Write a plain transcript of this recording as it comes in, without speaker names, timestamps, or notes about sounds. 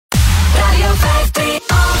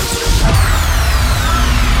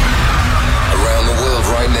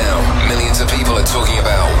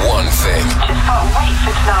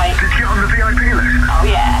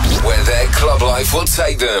Life will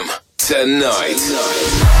take them tonight.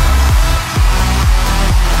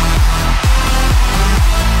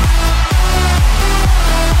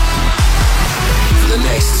 For the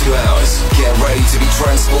next 2 hours, get ready to be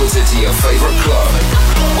transported to your favorite club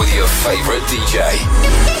with your favorite DJ.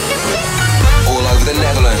 All over the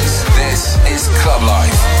Netherlands, this is Club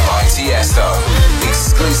Life by Tiesto,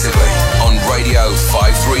 exclusively on Radio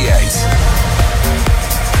 538.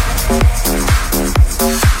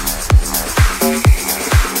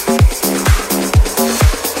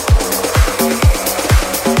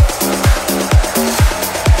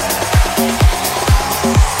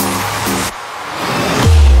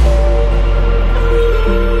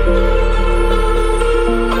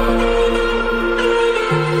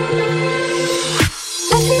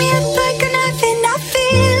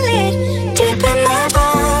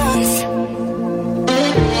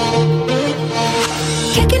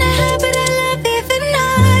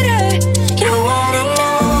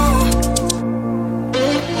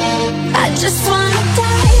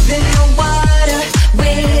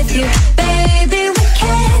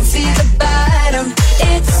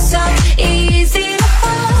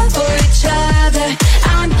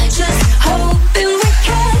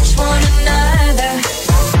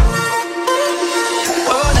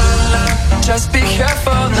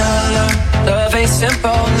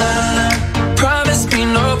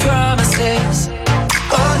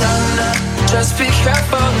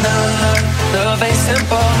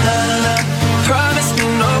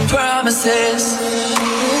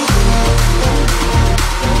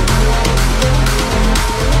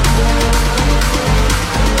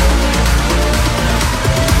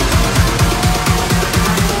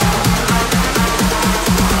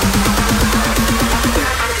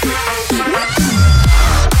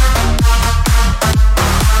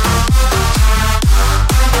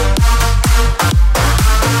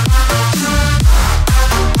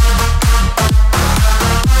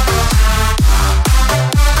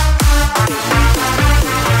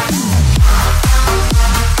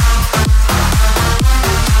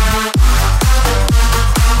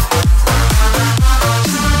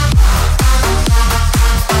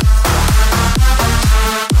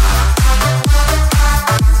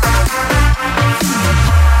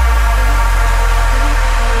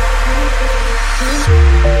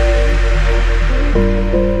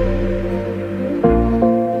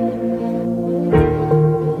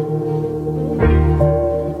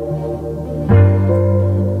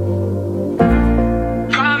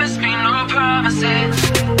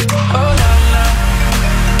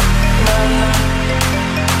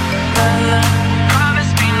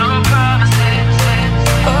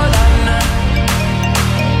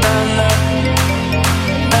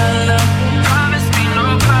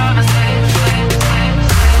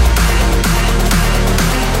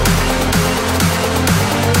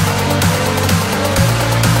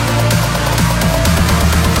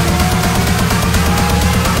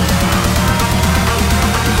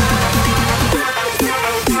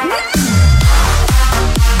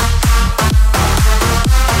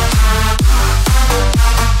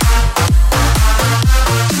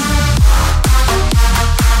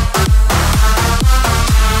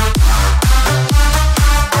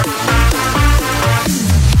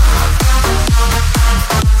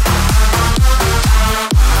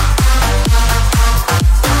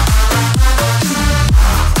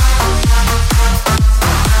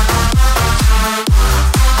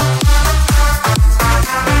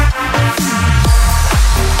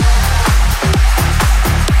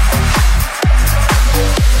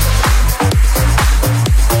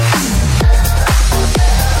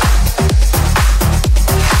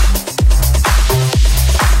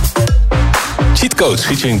 Coach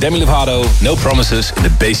featuring Demi Lovato, No Promises in de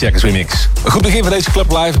Bassjackers remix. Een goed begin van deze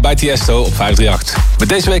Club Live bij Tiesto op 538. Met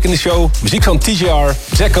deze week in de show muziek van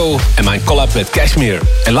TJR, Jacko en mijn collab met Cashmere.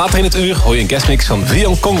 En later in het uur hoor je een guestmix van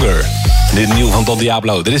Vion Conger. En dit nieuw van Don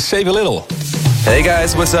Diablo. Dit is Save a Little. Hey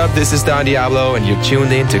guys, what's up? This is Don Diablo and you're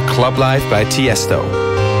tuned in to Club Life by Tiesto.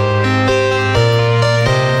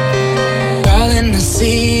 Darling, the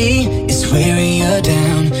sea is wearing you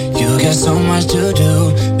down. You got so much to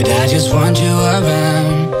do, but I just want you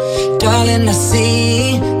around. Darling, I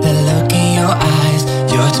see the look in your eyes.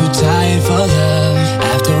 You're too tired for love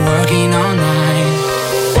after working all night.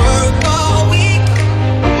 Work all week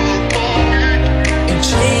and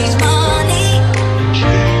chase money.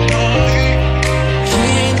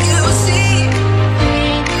 Can't you see?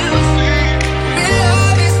 Real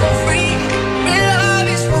love is for free. Real love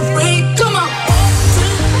is for free. Come on. 1, 2,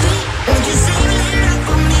 3. Won't you say a little love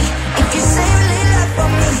for me? If you say a little love for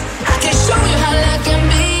me, I can show you how love can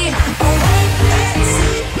be. Oh, wait, let's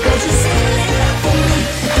see. Won't you say a little love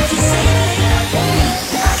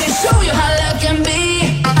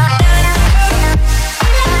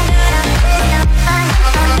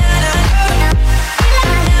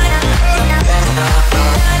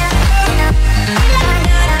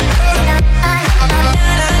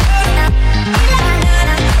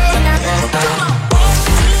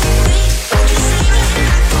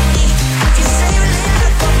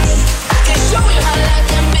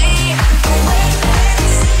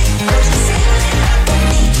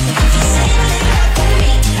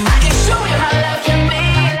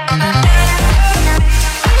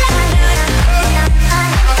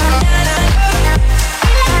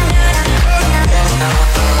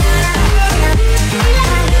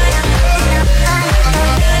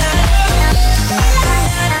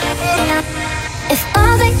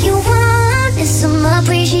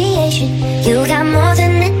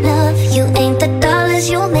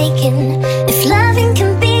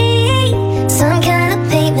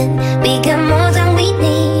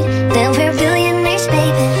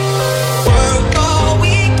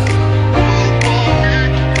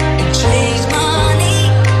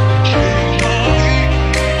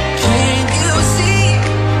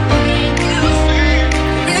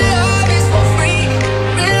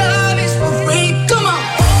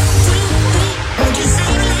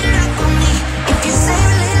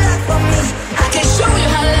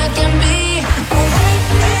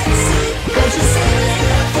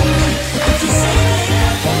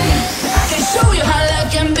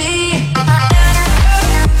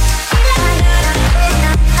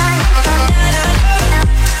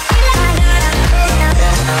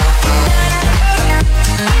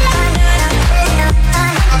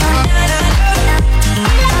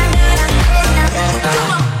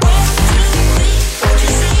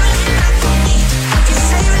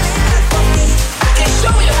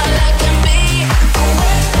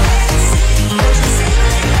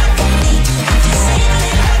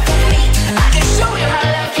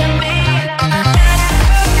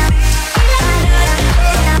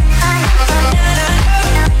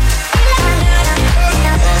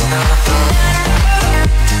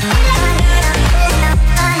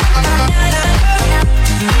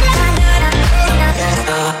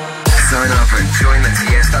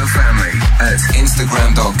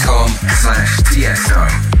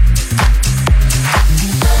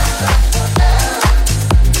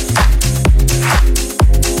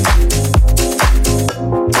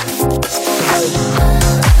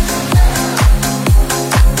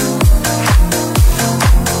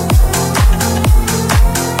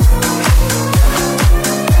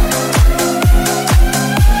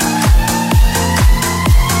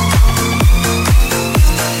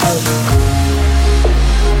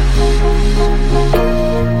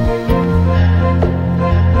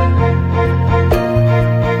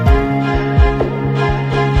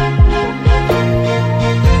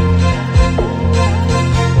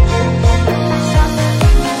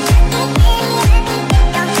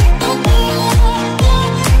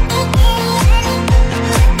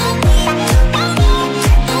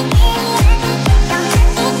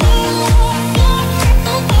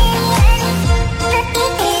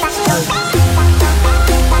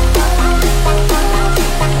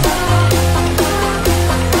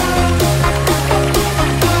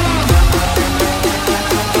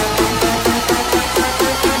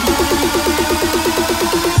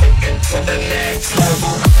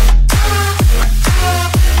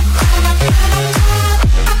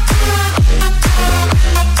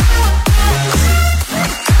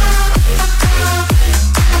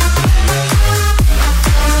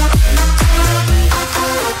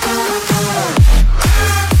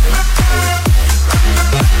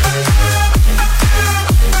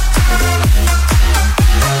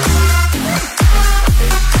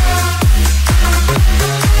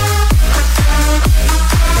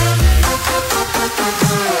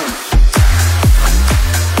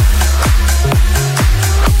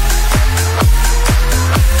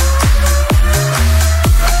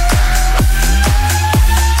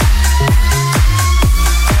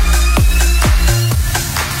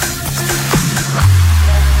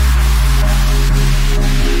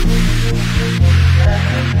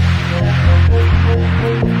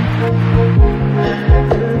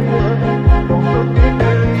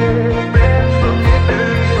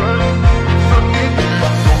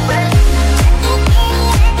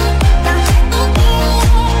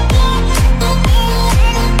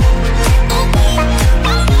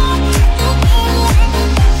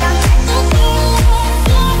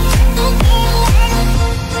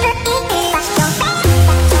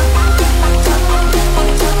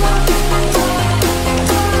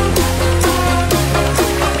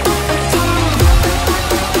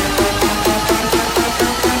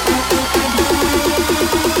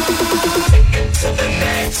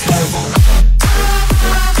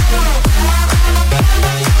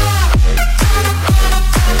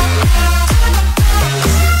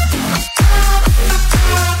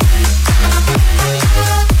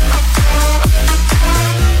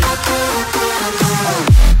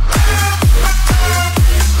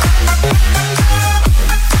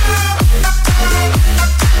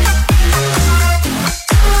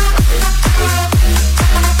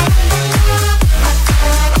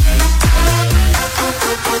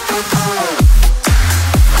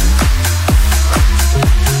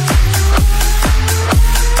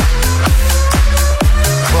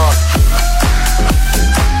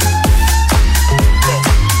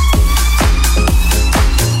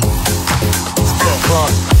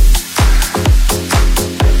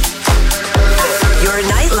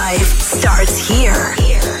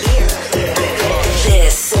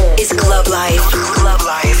Life. Club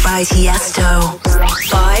Life by Tiesto.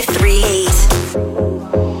 538.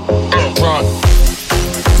 Run.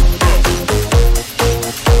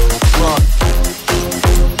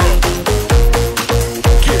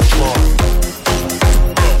 Get drunk.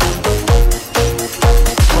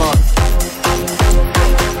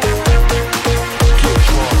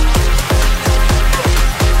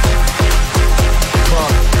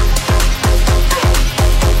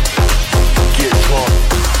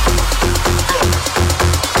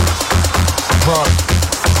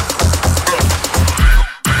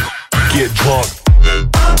 Get drunk.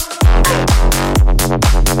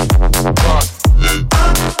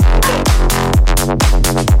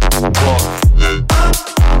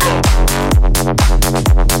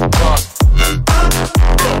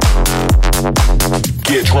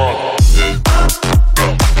 Get drunk.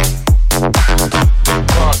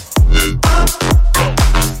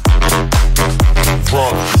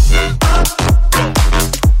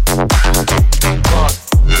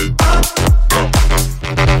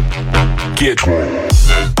 Get drunk.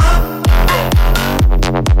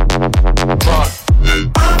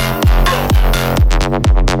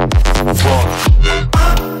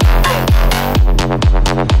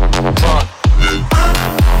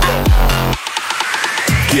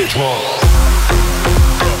 Get drunk.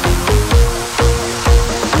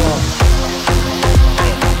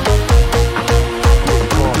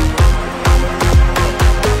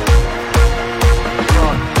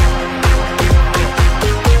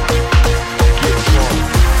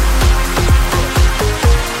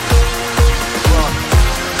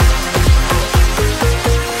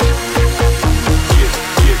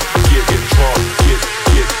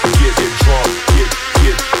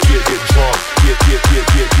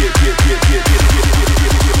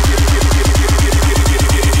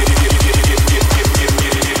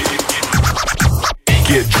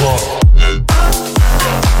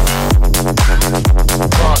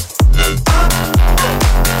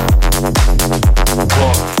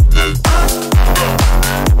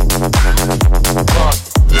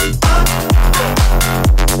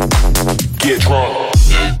 Get drunk.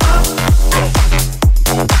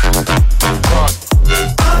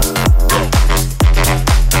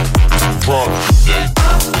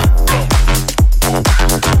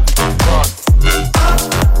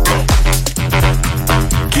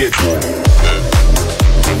 Get drunk.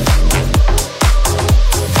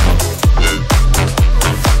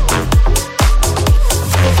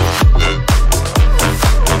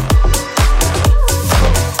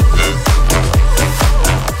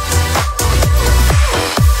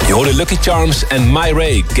 Je hoorde Lucky Charms en My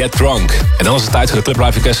Ray, Get Drunk. En dan is het tijd voor de Club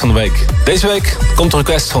Live request van de week. Deze week komt de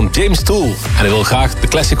request van James Tool. En hij wil graag de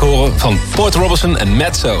classic horen van Porter Robinson en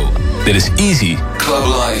Mezzo. Dit is Easy. Club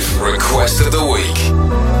Life Request of the Week.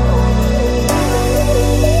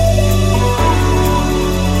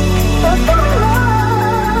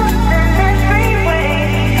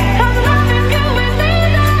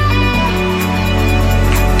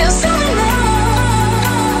 You're so in love.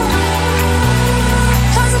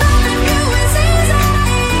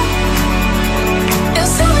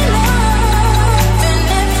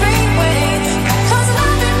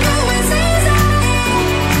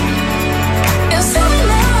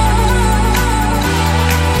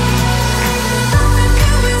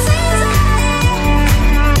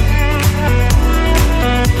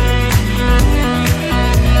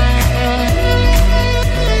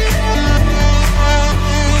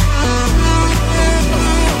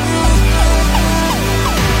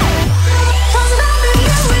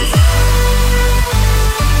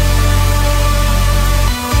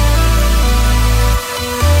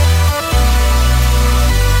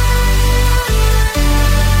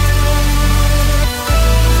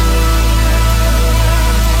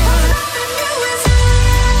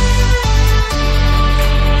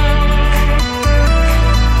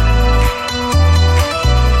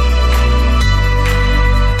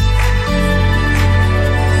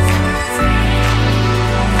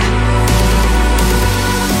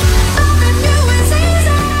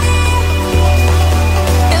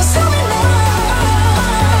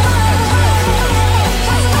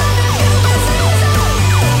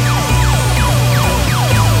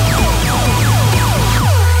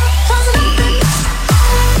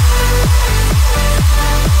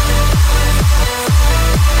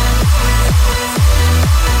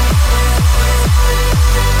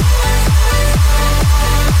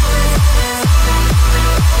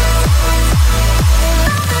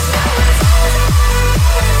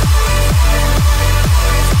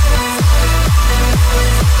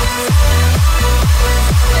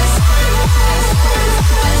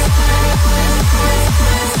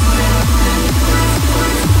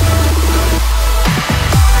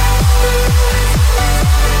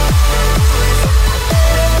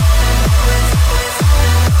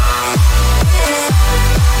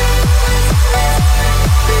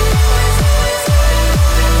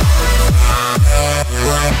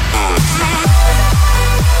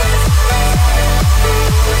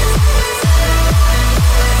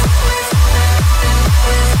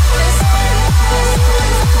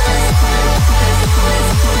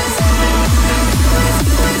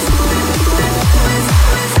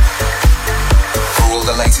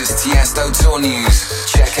 Tiesto tour news,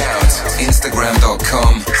 check out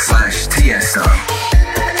Instagram.com/Tiesto.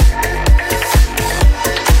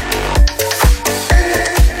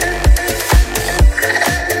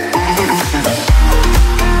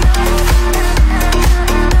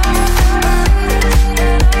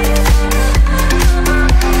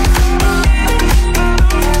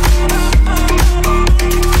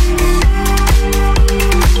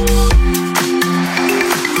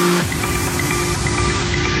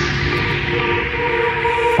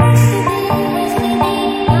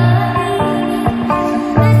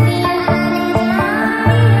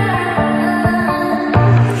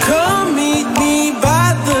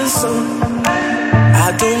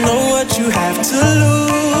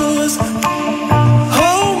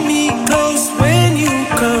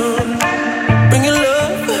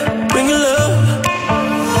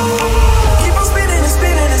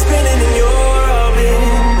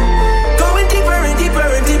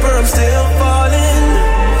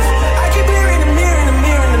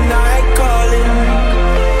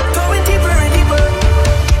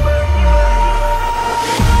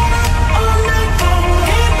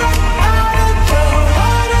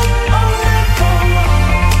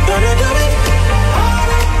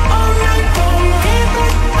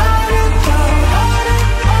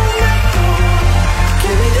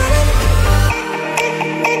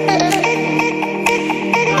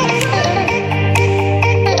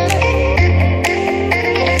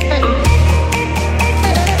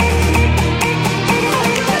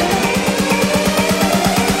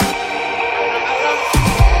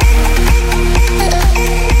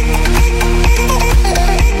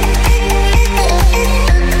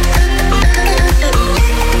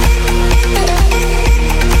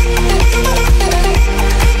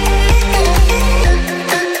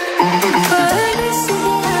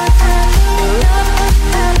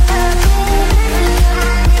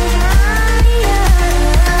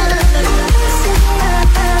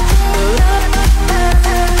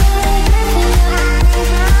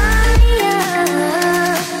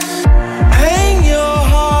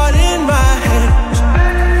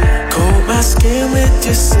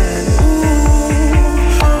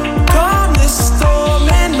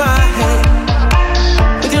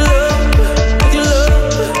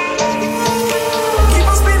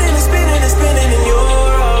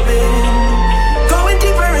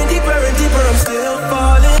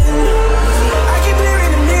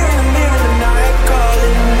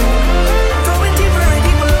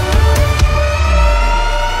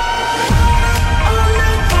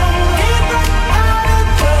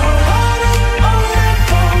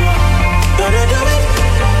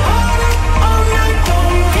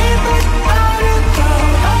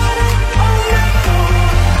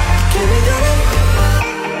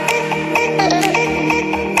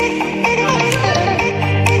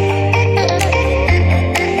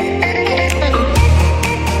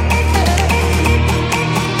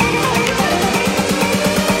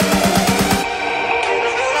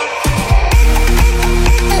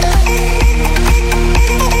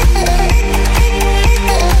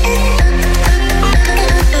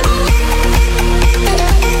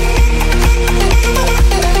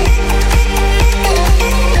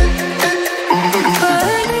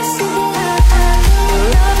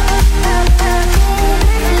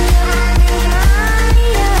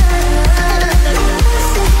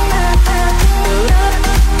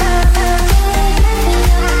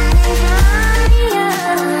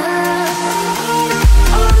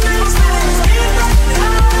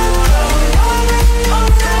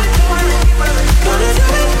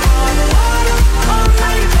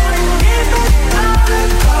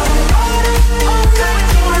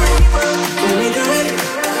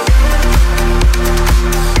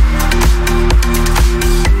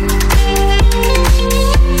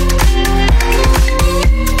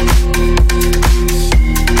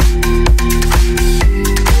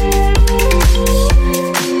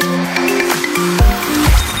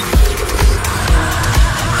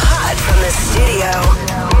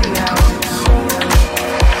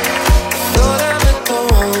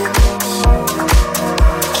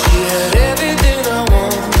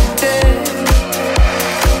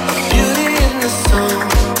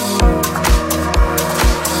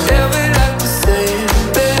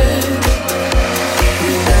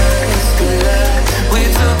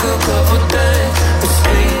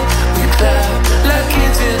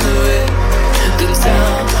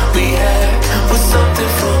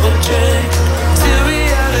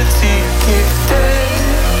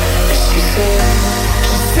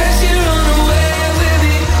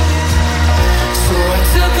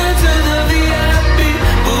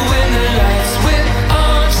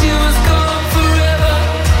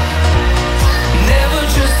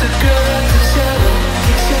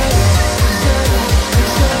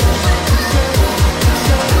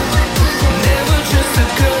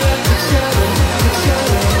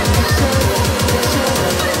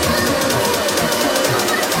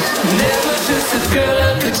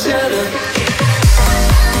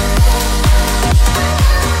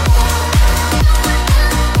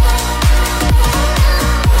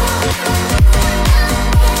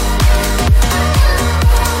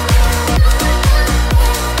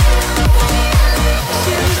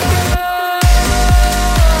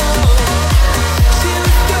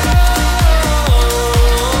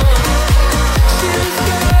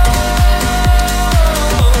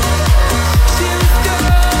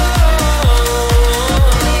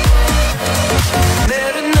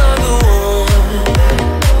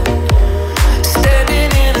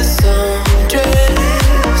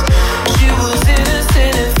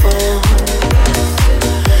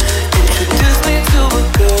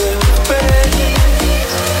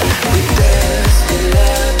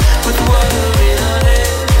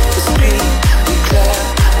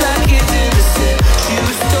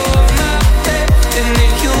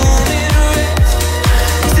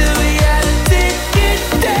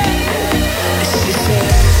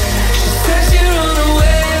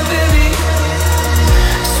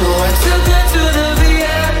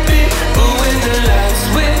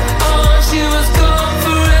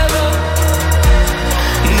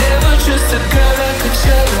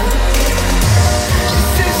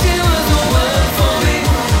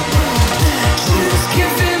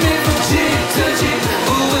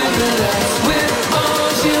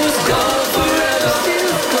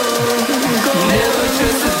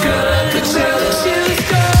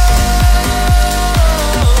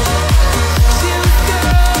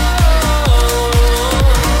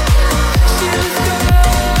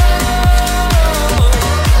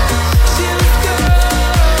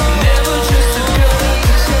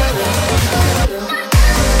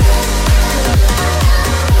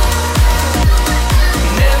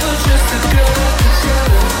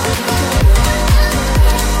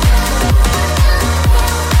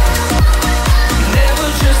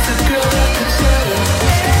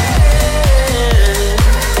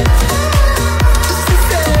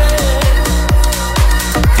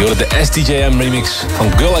 Je hoorde de SDJM remix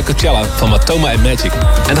van Girl at Coachella van Matoma and Magic.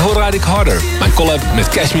 En daarvoor rijd ik harder, mijn collab met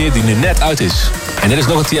Cashmere die nu net uit is. En dit is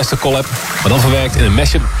nog een Tiesto collab, maar dan verwerkt in een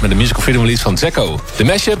mashup met de Musical Freedom release van Jacko. De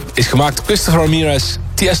mashup is gemaakt door Christopher Ramirez,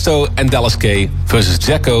 Tiesto en Dallas K versus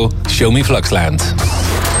Jacko, Show Me Fluxland.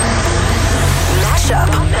 Mashup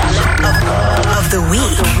of the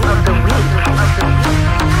week.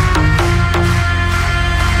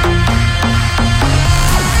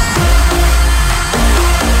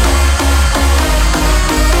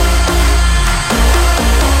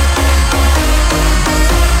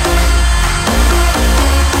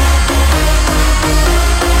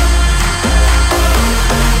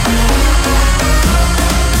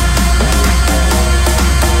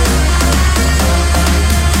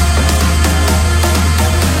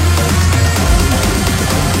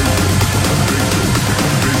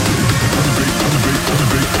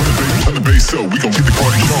 So we gon' get the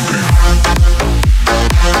party jumping.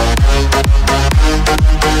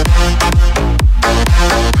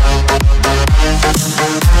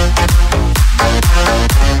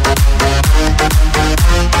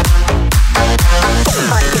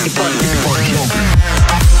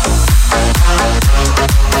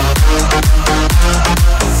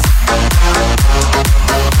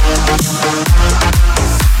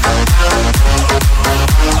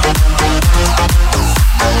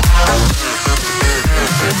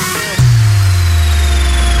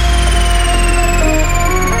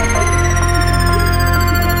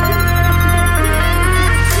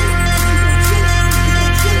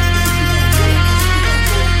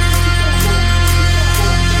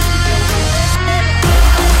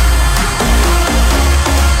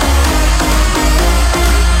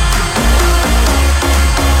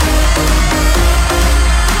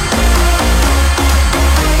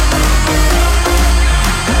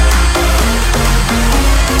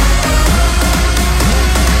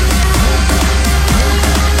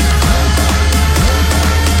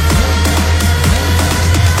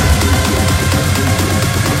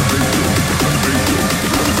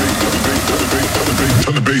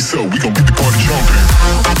 So we gon' get the party jumping.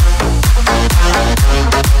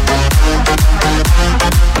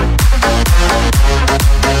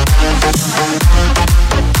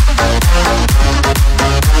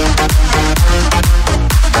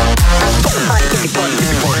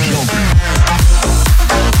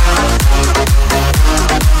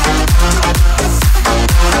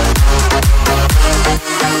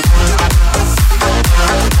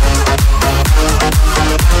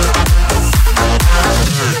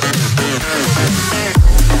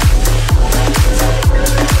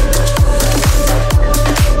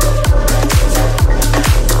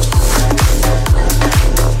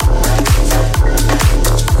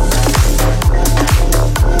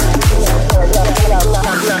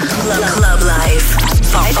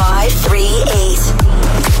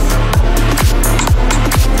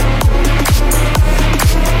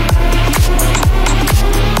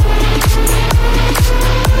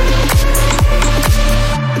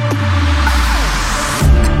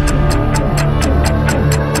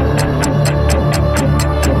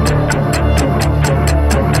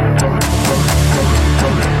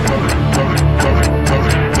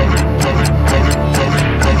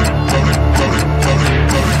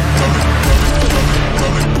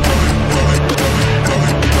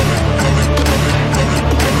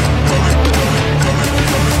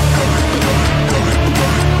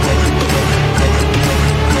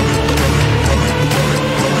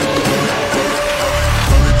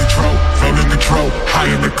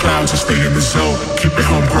 clouds, I stay in the zone. Keep it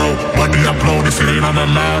homegrown. Money I'm blown. If it ain't on the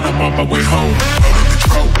line, I'm on my way home.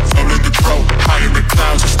 Flow in the throat. High in the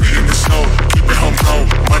clouds, I stay in the zone. Keep it homegrown.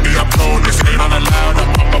 Money I'm blown. If it ain't on the line, I'm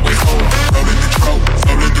on my way home.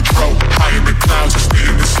 Flow in the throat. High in the clouds, I stay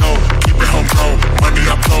in the zone. Keep it homegrown. Money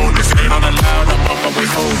I'm blown. If it ain't on the line, I'm on my way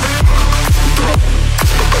home.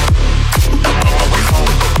 I'm on my way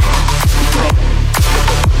home.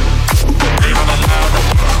 Ain't on the line, I'm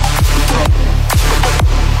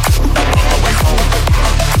on my way home.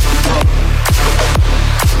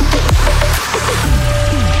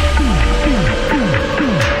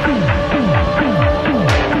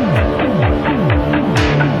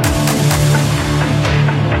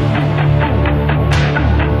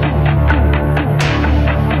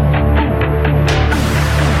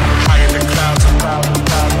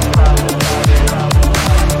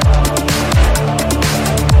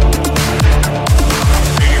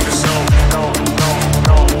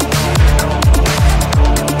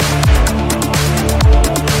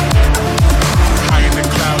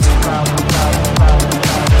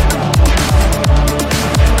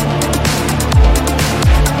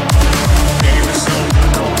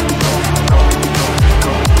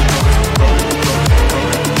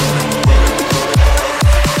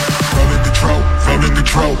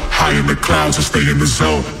 clouds and stay in the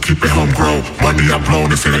zone. Keep it homegrown, money I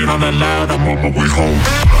blown. If it ain't on allowed, I'm on my way home.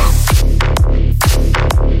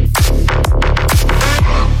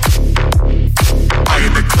 High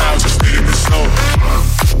in the clouds and stay in the zone.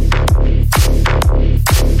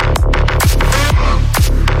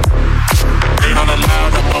 Ain't on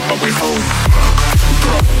allowed, I'm on my way home.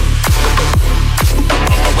 I'm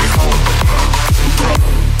on my way home.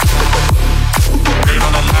 Ain't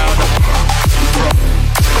on allowed,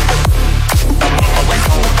 I'm on my way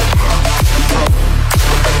home.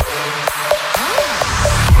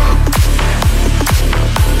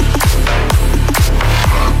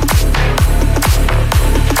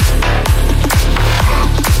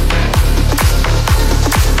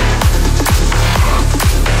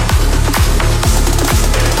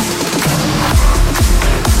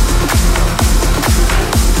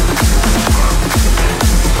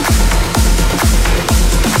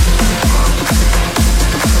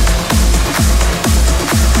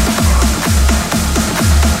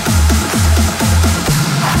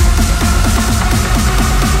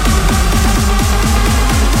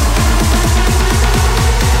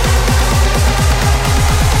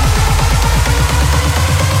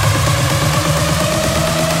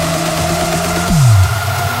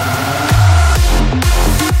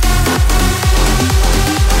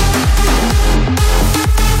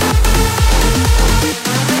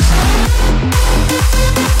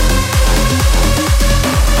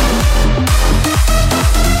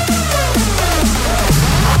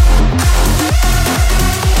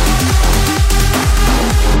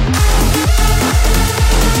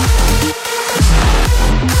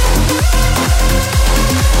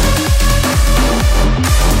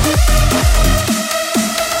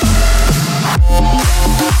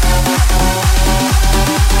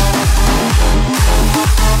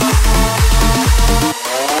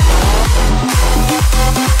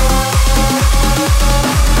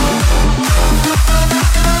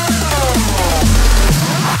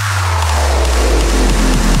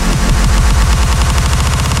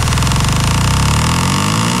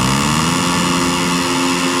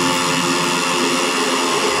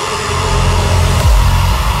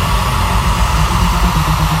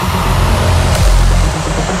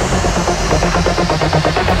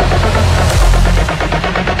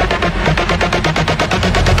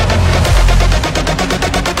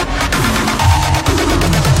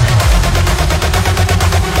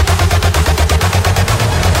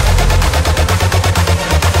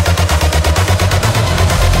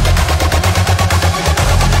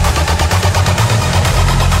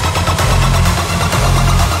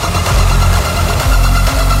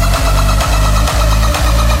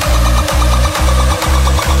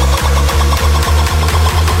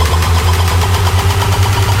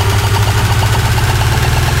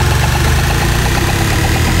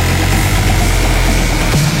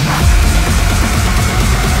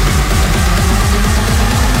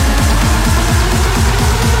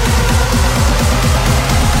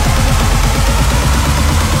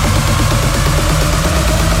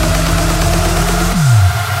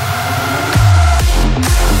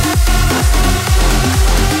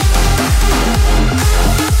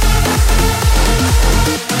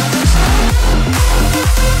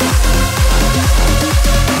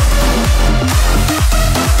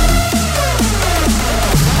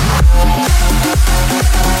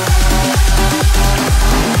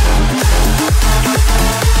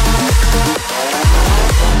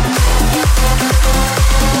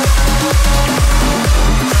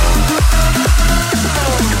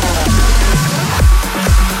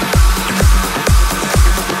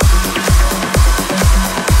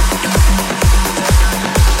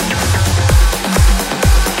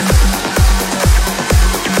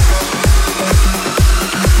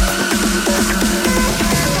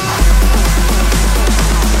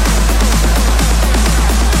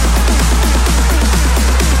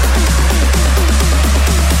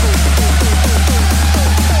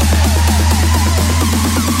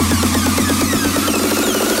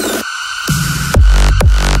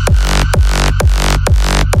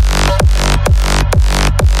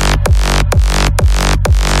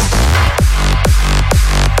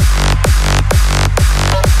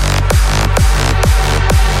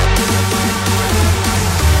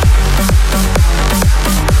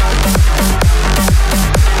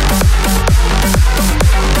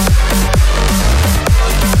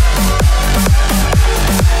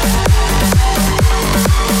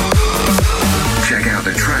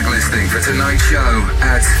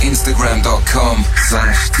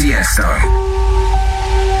 Tiesto.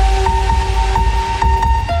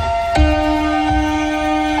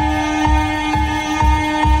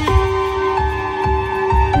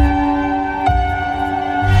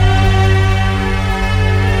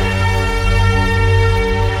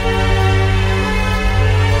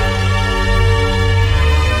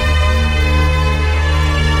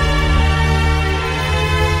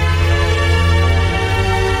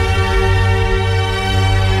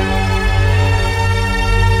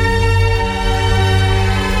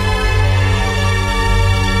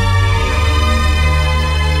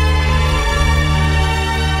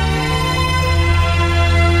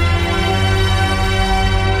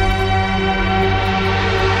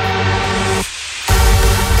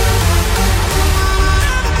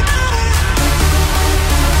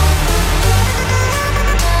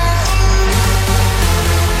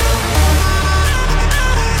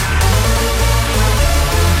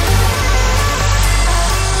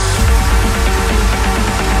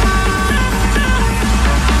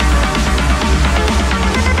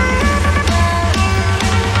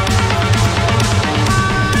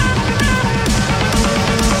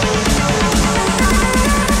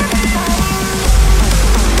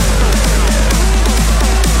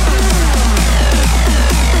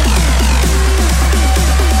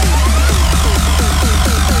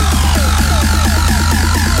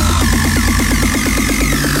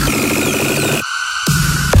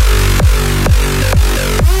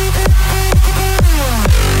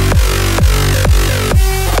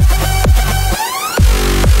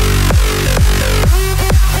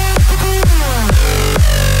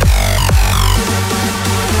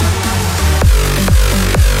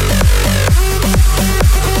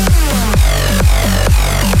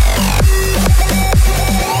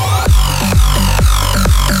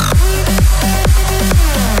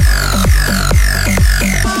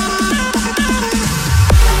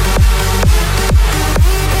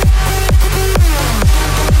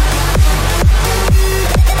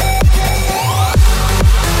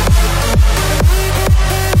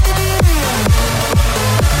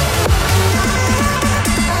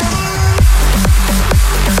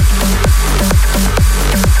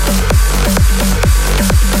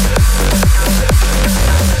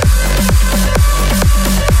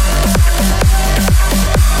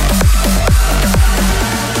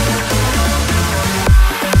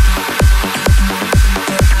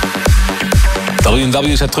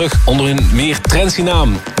 W&W zet terug onder hun meer trendy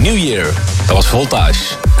naam, New Year. Dat was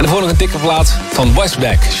Voltage. En daarvoor nog een dikke plaat van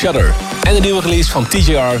Westback, Shudder. En de nieuwe release van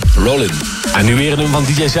TJR, Rollin'. En nu weer een nummer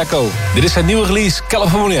van DJ Zeko. Dit is zijn nieuwe release,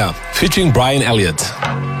 California, featuring Brian Elliott.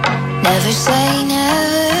 Never say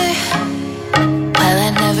never. Well, I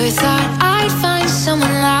never thought I'd find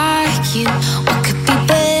someone like you. What could be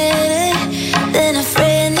better than a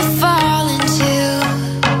friend to fall into?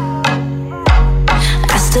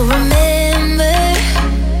 I still remember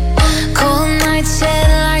cold nights,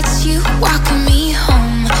 headlights, you walking me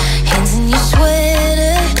home, hands in your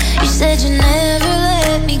sweater. You said you never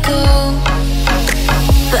let me go,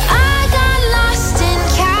 but I got lost in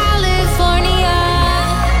California,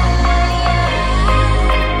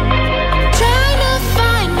 trying to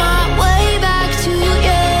find my way back to you.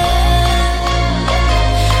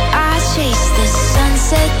 I chased the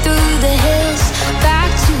sunset through the hills, back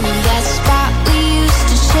to that spot we used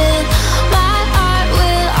to chill. My heart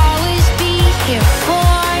will always be here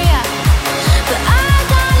for ya, but I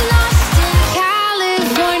got lost in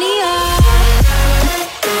California.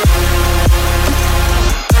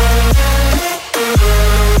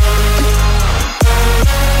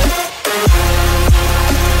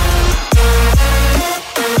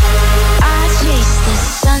 I chased the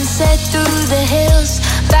sunset through the hills,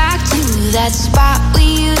 back to that spot we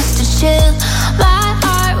used to chill. My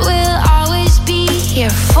heart will always be here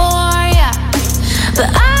for ya, but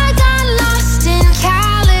I got lost in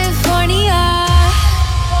California.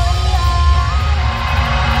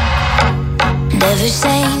 Never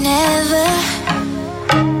say never.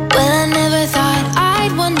 Well, I never thought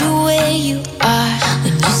I'd wonder where you are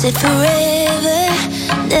when you said forever.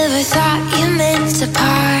 Never thought you meant to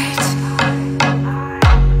part.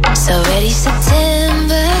 It's already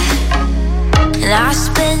September, and I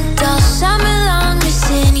spent all summer long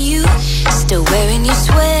missing you. Still wearing your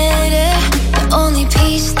sweater, the only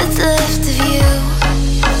piece that's left of you.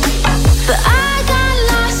 But I got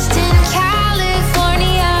lost in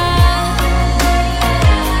California,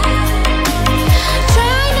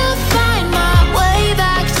 trying to find my way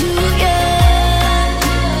back to you.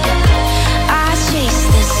 I chased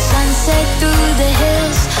the sunset through the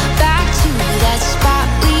hills, back to that spot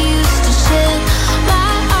we used to chill.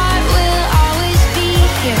 My heart will always be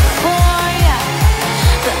here for ya,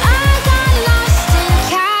 but I got lost in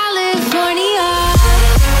California.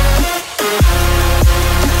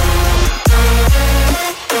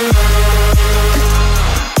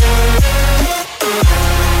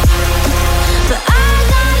 But I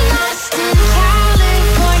got lost in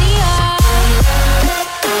California.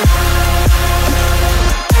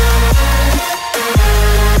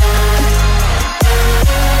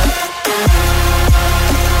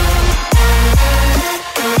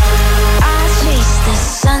 I chased the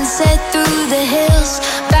sunset through the hills,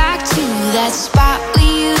 back to that spot we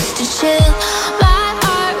used to chill. My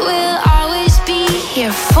heart will always be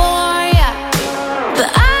here for ya, but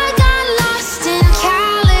I got lost in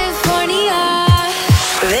California.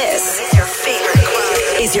 This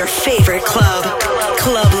is your favorite club.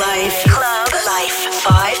 Club Life. Club Life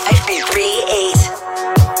 538.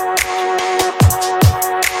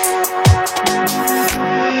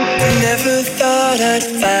 Never thought I'd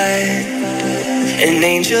find an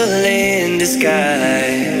angel in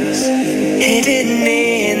disguise, hidden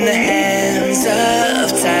in the hands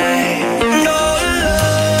of time. And all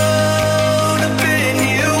alone, I've been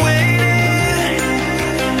here waiting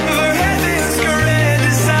for heaven's grand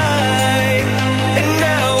design, and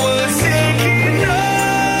now we're taking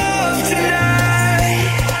off tonight.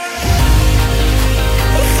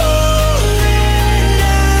 We're falling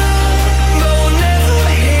down, but we'll never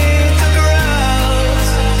hit the ground.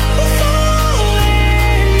 We're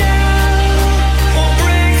falling down, we'll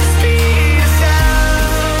break the speed of sound.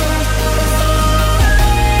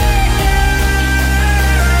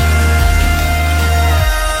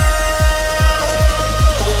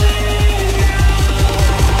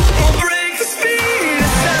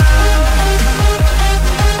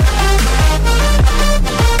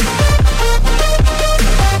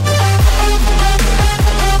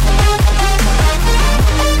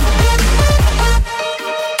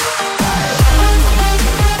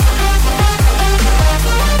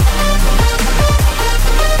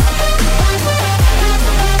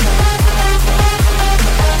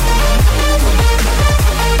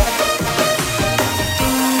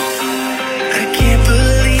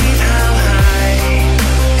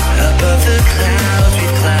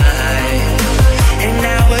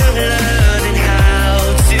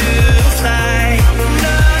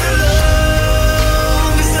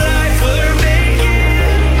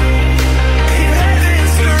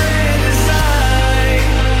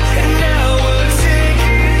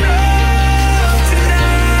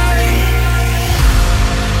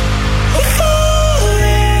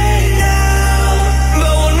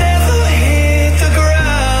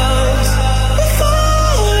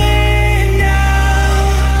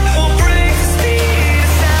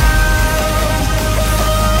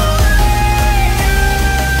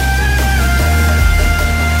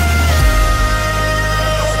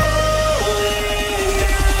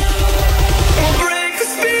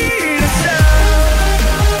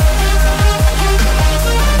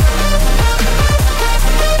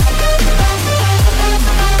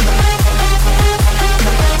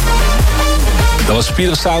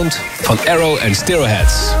 Speed of Sound van Arrow en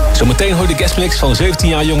Stereoheads. Zometeen hoor je de guestmix van 17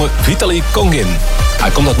 jaar jonge Vitaly Kongin. Hij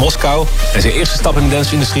komt uit Moskou en zijn eerste stap in de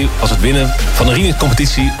dance-industrie was het winnen van een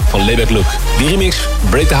remix-competitie van Layback Luke. Die remix,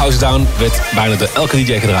 Break the House Down, werd bijna door elke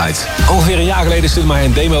DJ gedraaid. Ongeveer een jaar geleden stuurde mij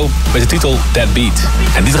een demo met de titel That Beat.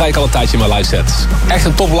 En die draai ik al een tijdje in mijn live sets. Echt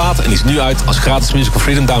een topplaat en die is nu uit als gratis Musical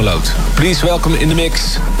Freedom download. Please welcome in the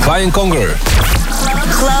mix, Vian Conger.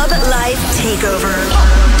 Club Life Takeover.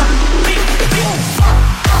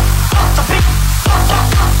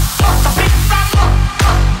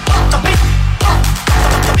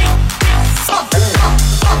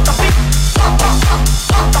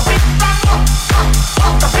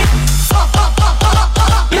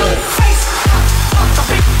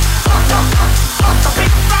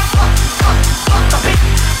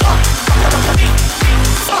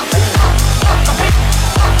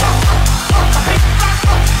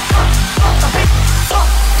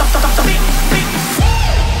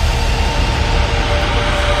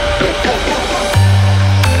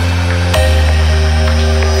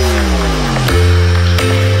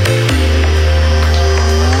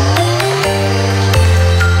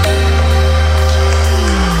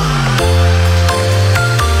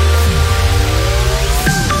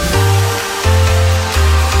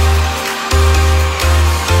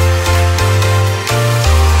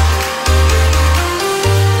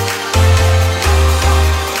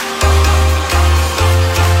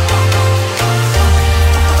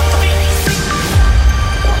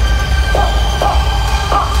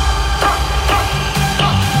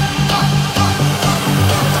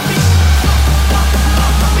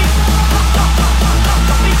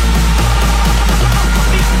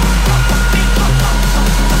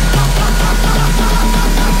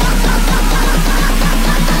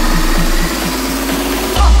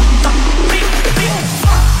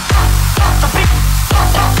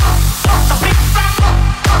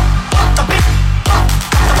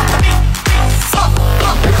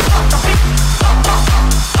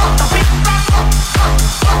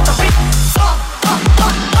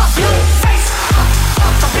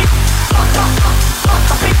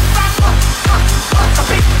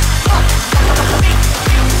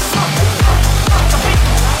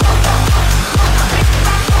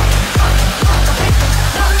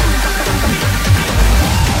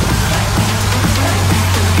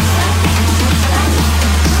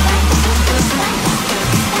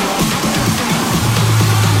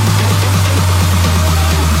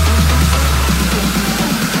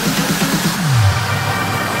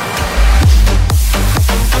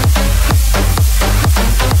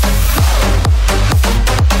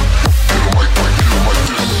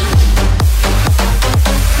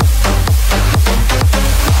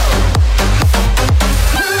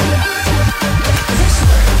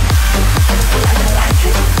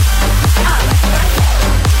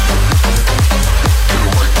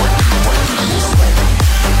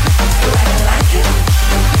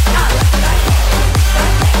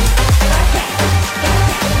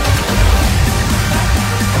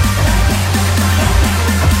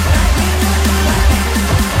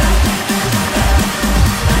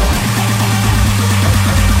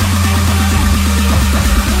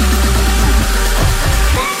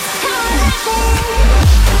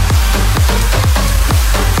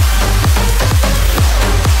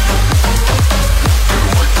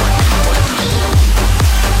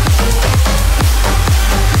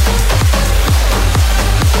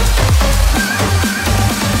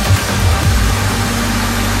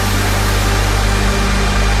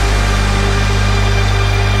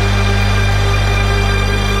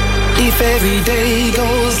 Every day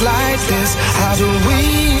goes like this. How do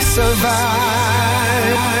we survive?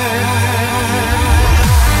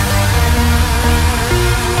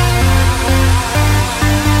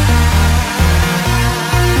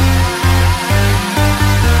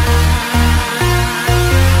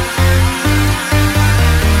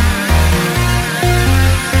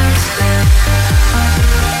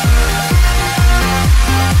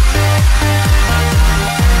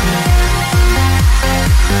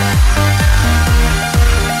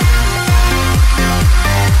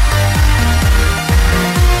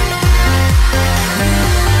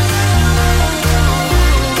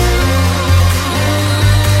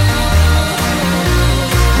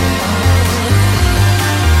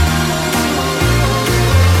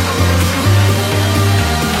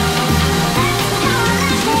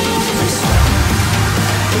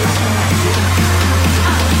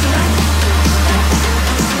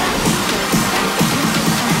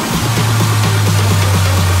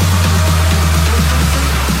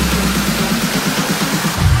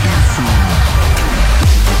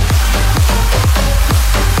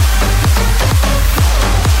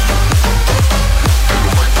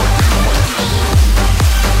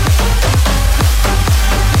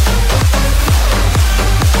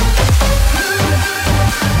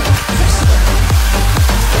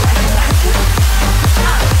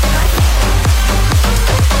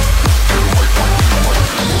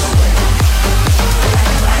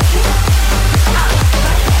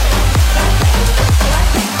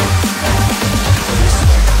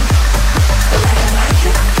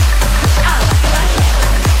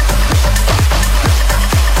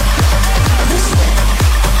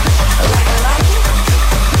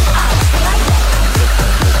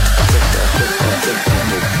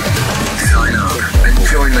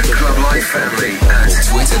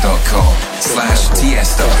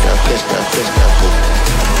 Catch that hope.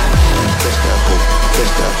 Catch that hope.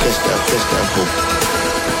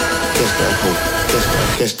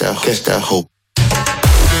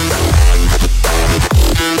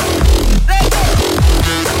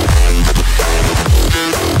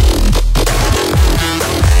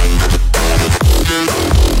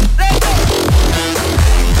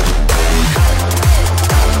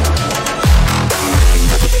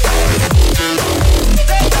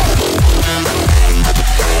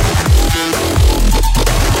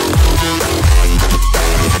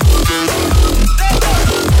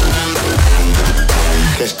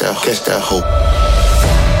 Catch that hope.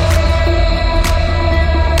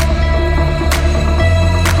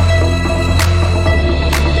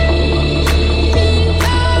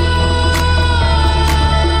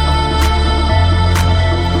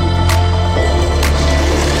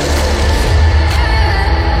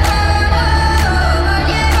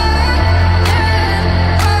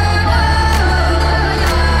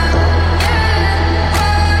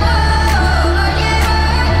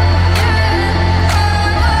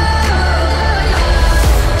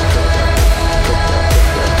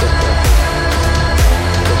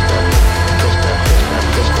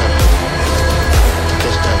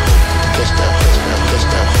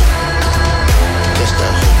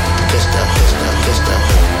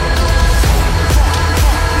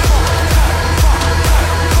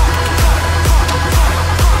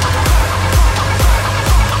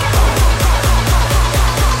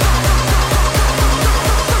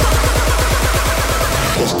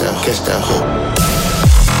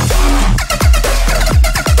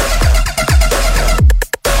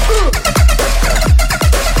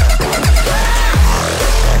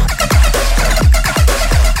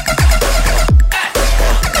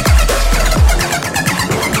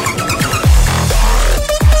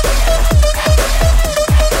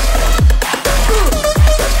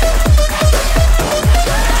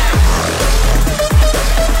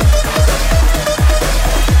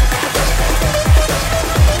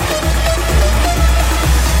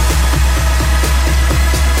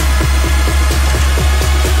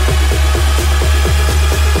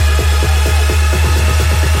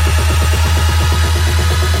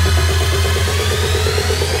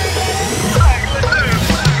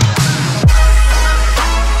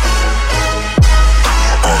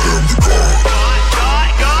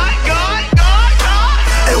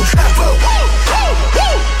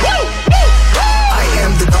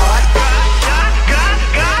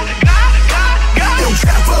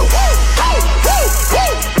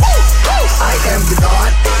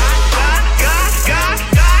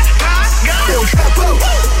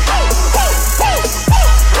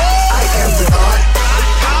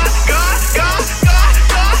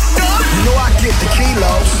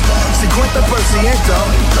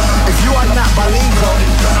 If you are not bilingual,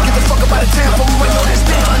 get the fuck up out of town before we wait your ass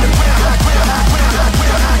down underground.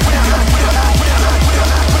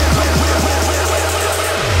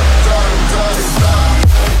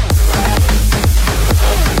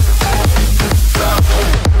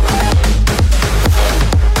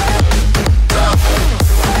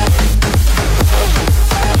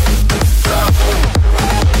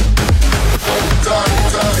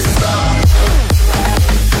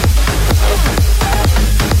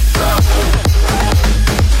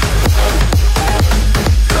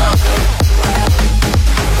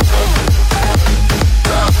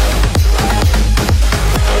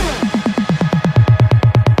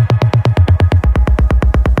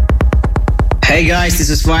 Hey guys, this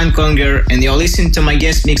is Ryan Conger and you're listening to my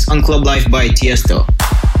guest mix on Club Life by Tiesto.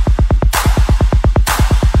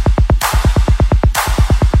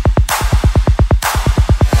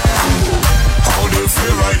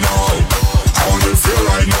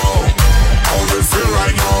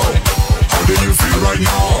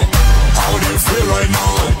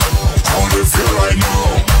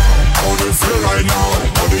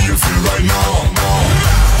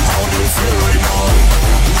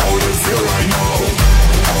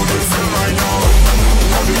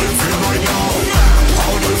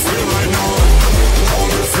 How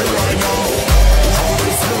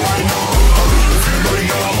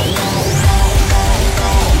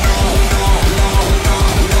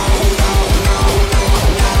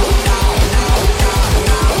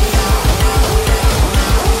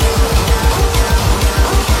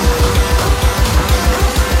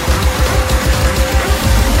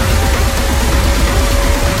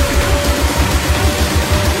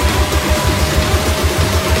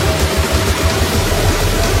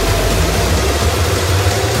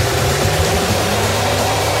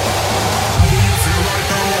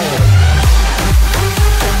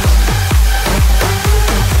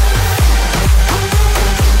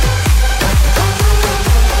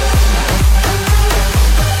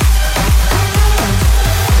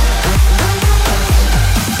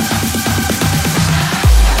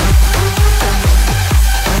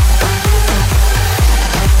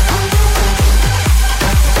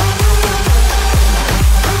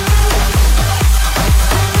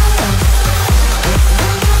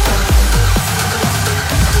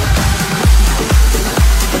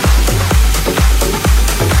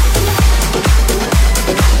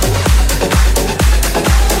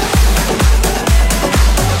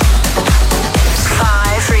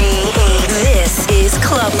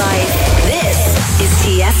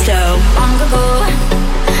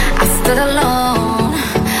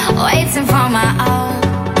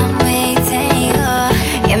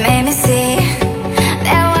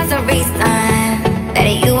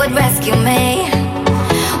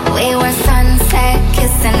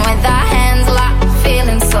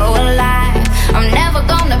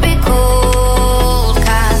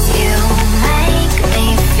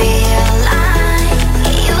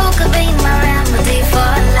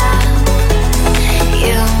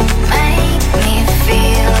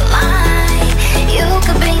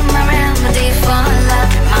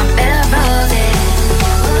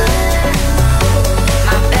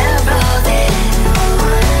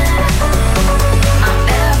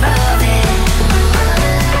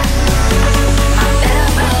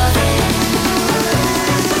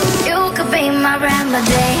brand my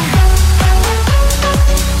day.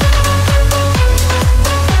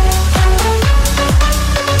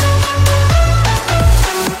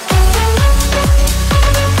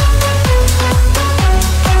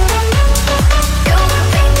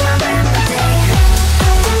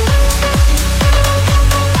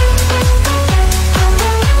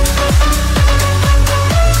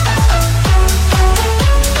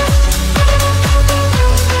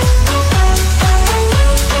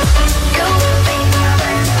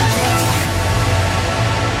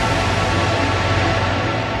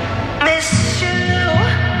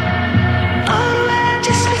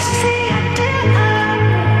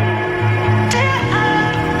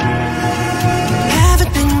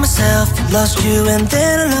 Lost you and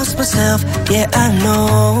then I lost myself, yeah I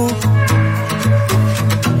know.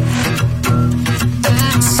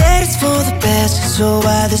 Said it's for the best, so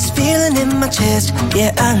why this feeling in my chest,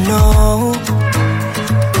 yeah I know.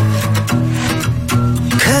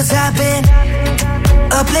 Cause I've been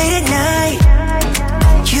up late at night,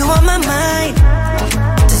 you on my mind,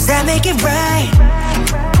 does that make it right?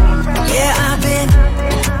 Yeah I've been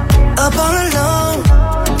up all alone,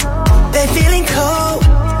 been feeling cold,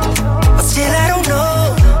 still I don't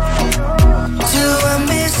know, do I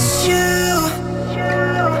miss you?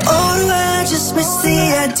 Or do I just miss the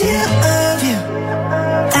idea of you?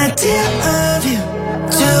 Idea of you.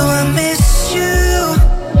 Do I miss you?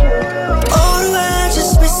 Or do I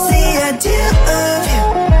just miss the idea of you?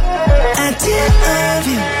 Idea of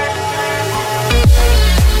you.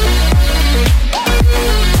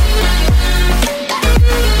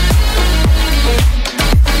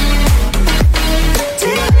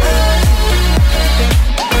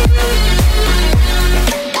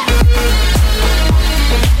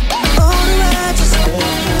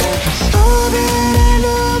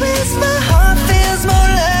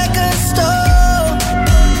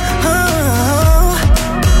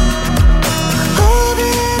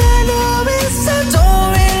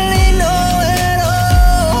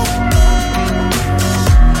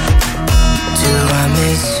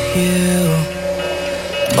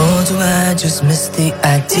 I just miss the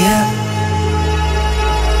idea.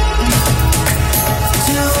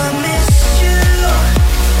 Do I miss you?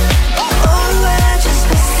 Or do I just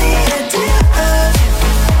miss the idea of you?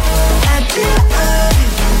 Idea of you.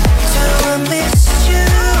 Do I miss you?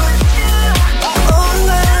 Or do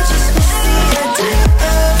I just miss the idea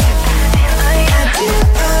of you? Idea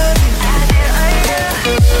of you.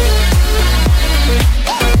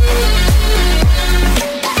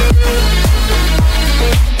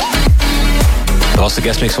 Dat was de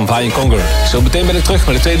guestmix van Brian Conger. Zo meteen ben ik terug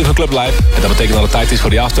met de tweede van Club Live. En dat betekent dat het tijd is voor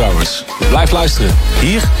die After Hours. Dus blijf luisteren,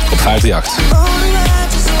 hier op 538.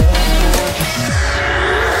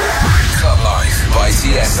 Club Live by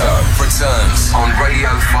Tiesto returns on Radio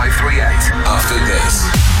 538 after this.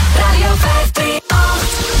 Radio 538.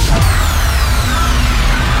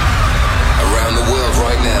 Around the world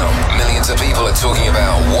right now, millions of people are talking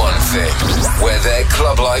about one thing. Where their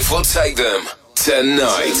club life will take them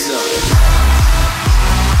tonight.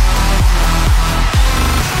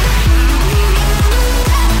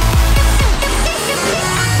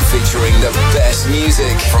 Featuring the best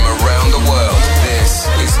music from around the world. This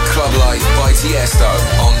is Club Life by Tiesto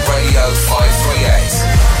on Radio 538.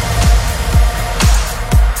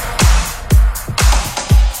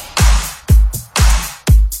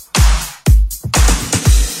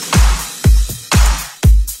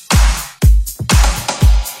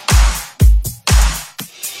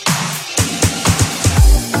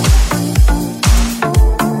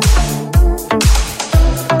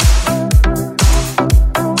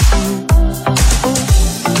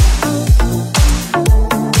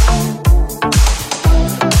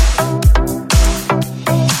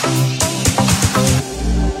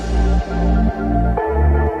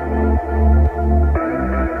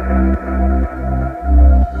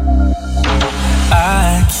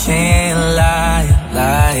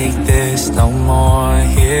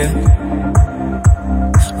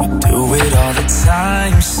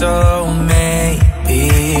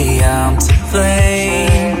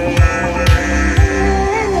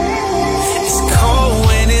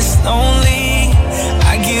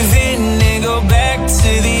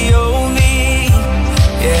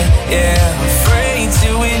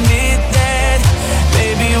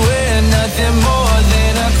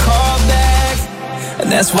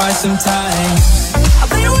 That's why sometimes I'll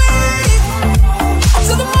be awake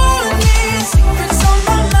until the morning. Secrets on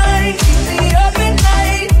my mind keep me up at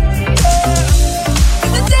night.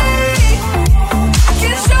 In the day I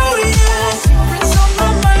can't show you. Secrets on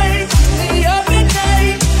my mind keep me up at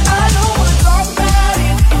night. I don't wanna talk about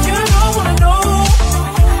it. You don't wanna know.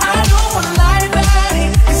 I don't wanna lie about it.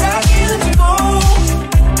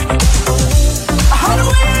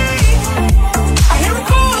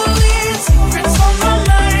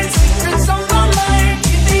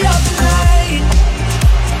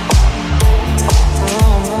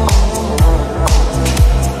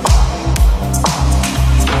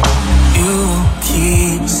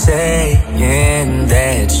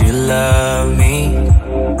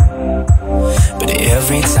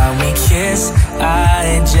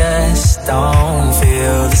 just don't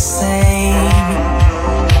feel the same.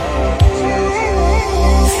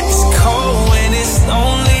 It's cold when it's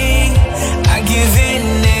lonely. I give in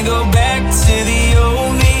and go back to the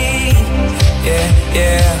old me. Yeah,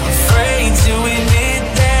 yeah, afraid to admit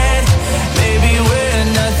that maybe we're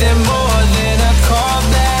nothing more than a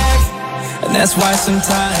callback. And that's why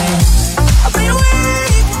sometimes I lay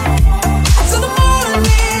awake till the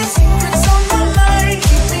morning. Secrets on my mind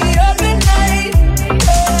keep me up at night.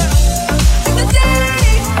 In the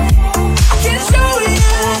day I can't show you.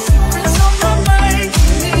 Secrets on my mind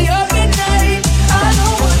keep me up at night. I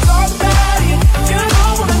don't wanna talk about it. You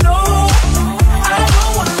don't wanna know. I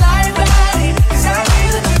don't wanna lie about it, 'cause I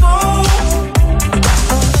feel that you go.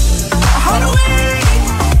 I hide away.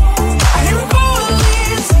 I hear it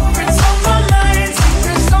calling. Secrets on my mind.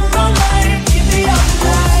 Secrets on my mind. Keep me up at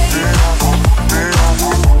night.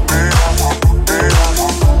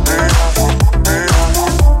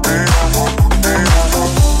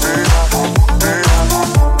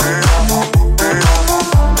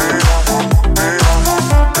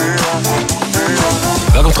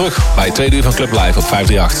 Welkom terug bij het tweede uur van Club Live op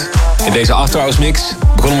 538. In deze After Hours mix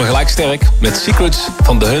begonnen we gelijk sterk met Secrets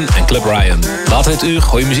van The Hun en Club Ryan. Later dit uur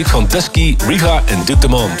hoor je muziek van Dusky, Riva en Duke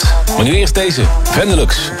Dumont. Maar nu eerst deze,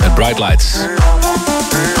 Vandelux met Bright Lights.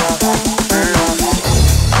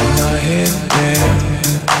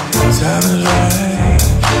 Time is right,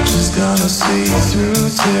 just gonna see through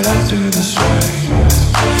till I do the strike.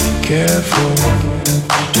 Careful,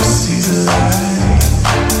 just see the light.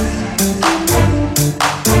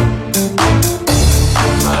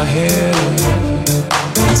 My head up,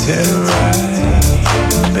 terrorize,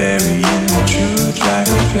 burying the truth like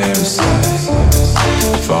a parasite.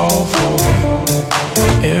 Fall for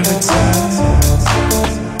it every time.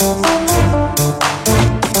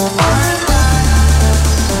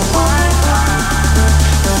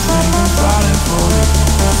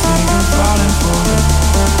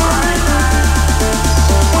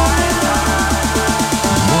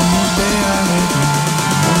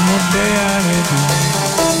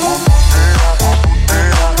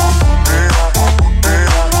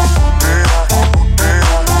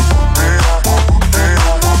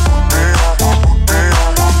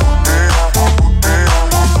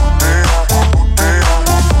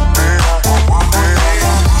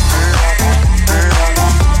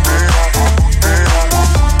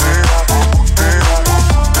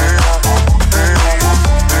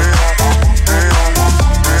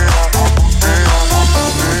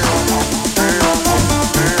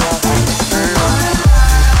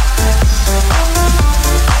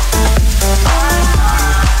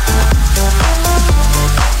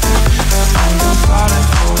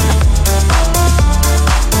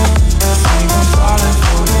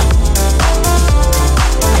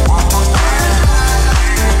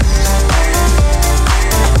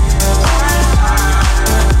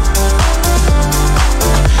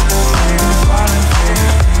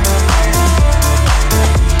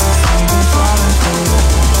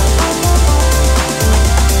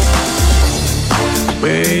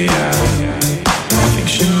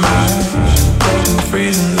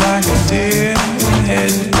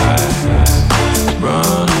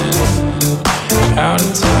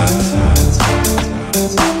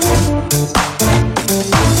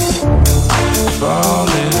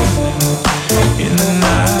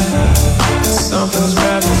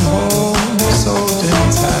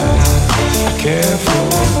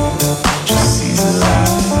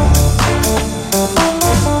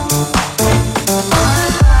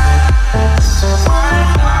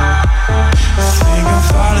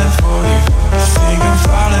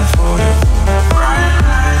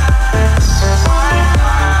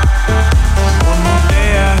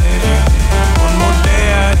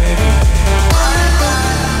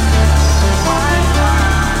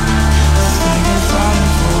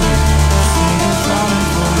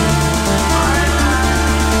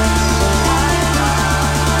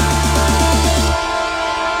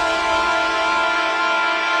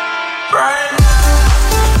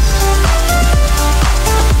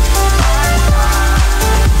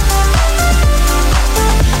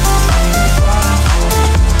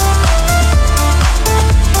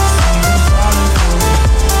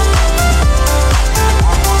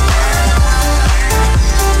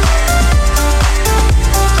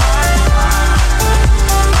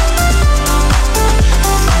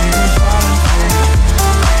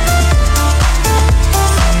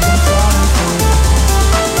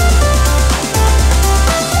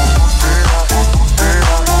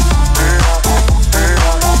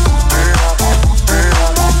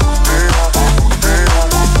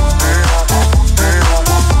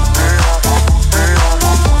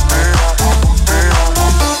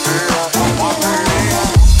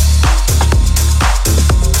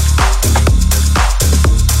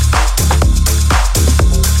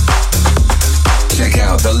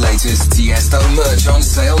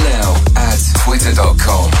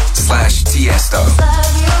 Tiesto.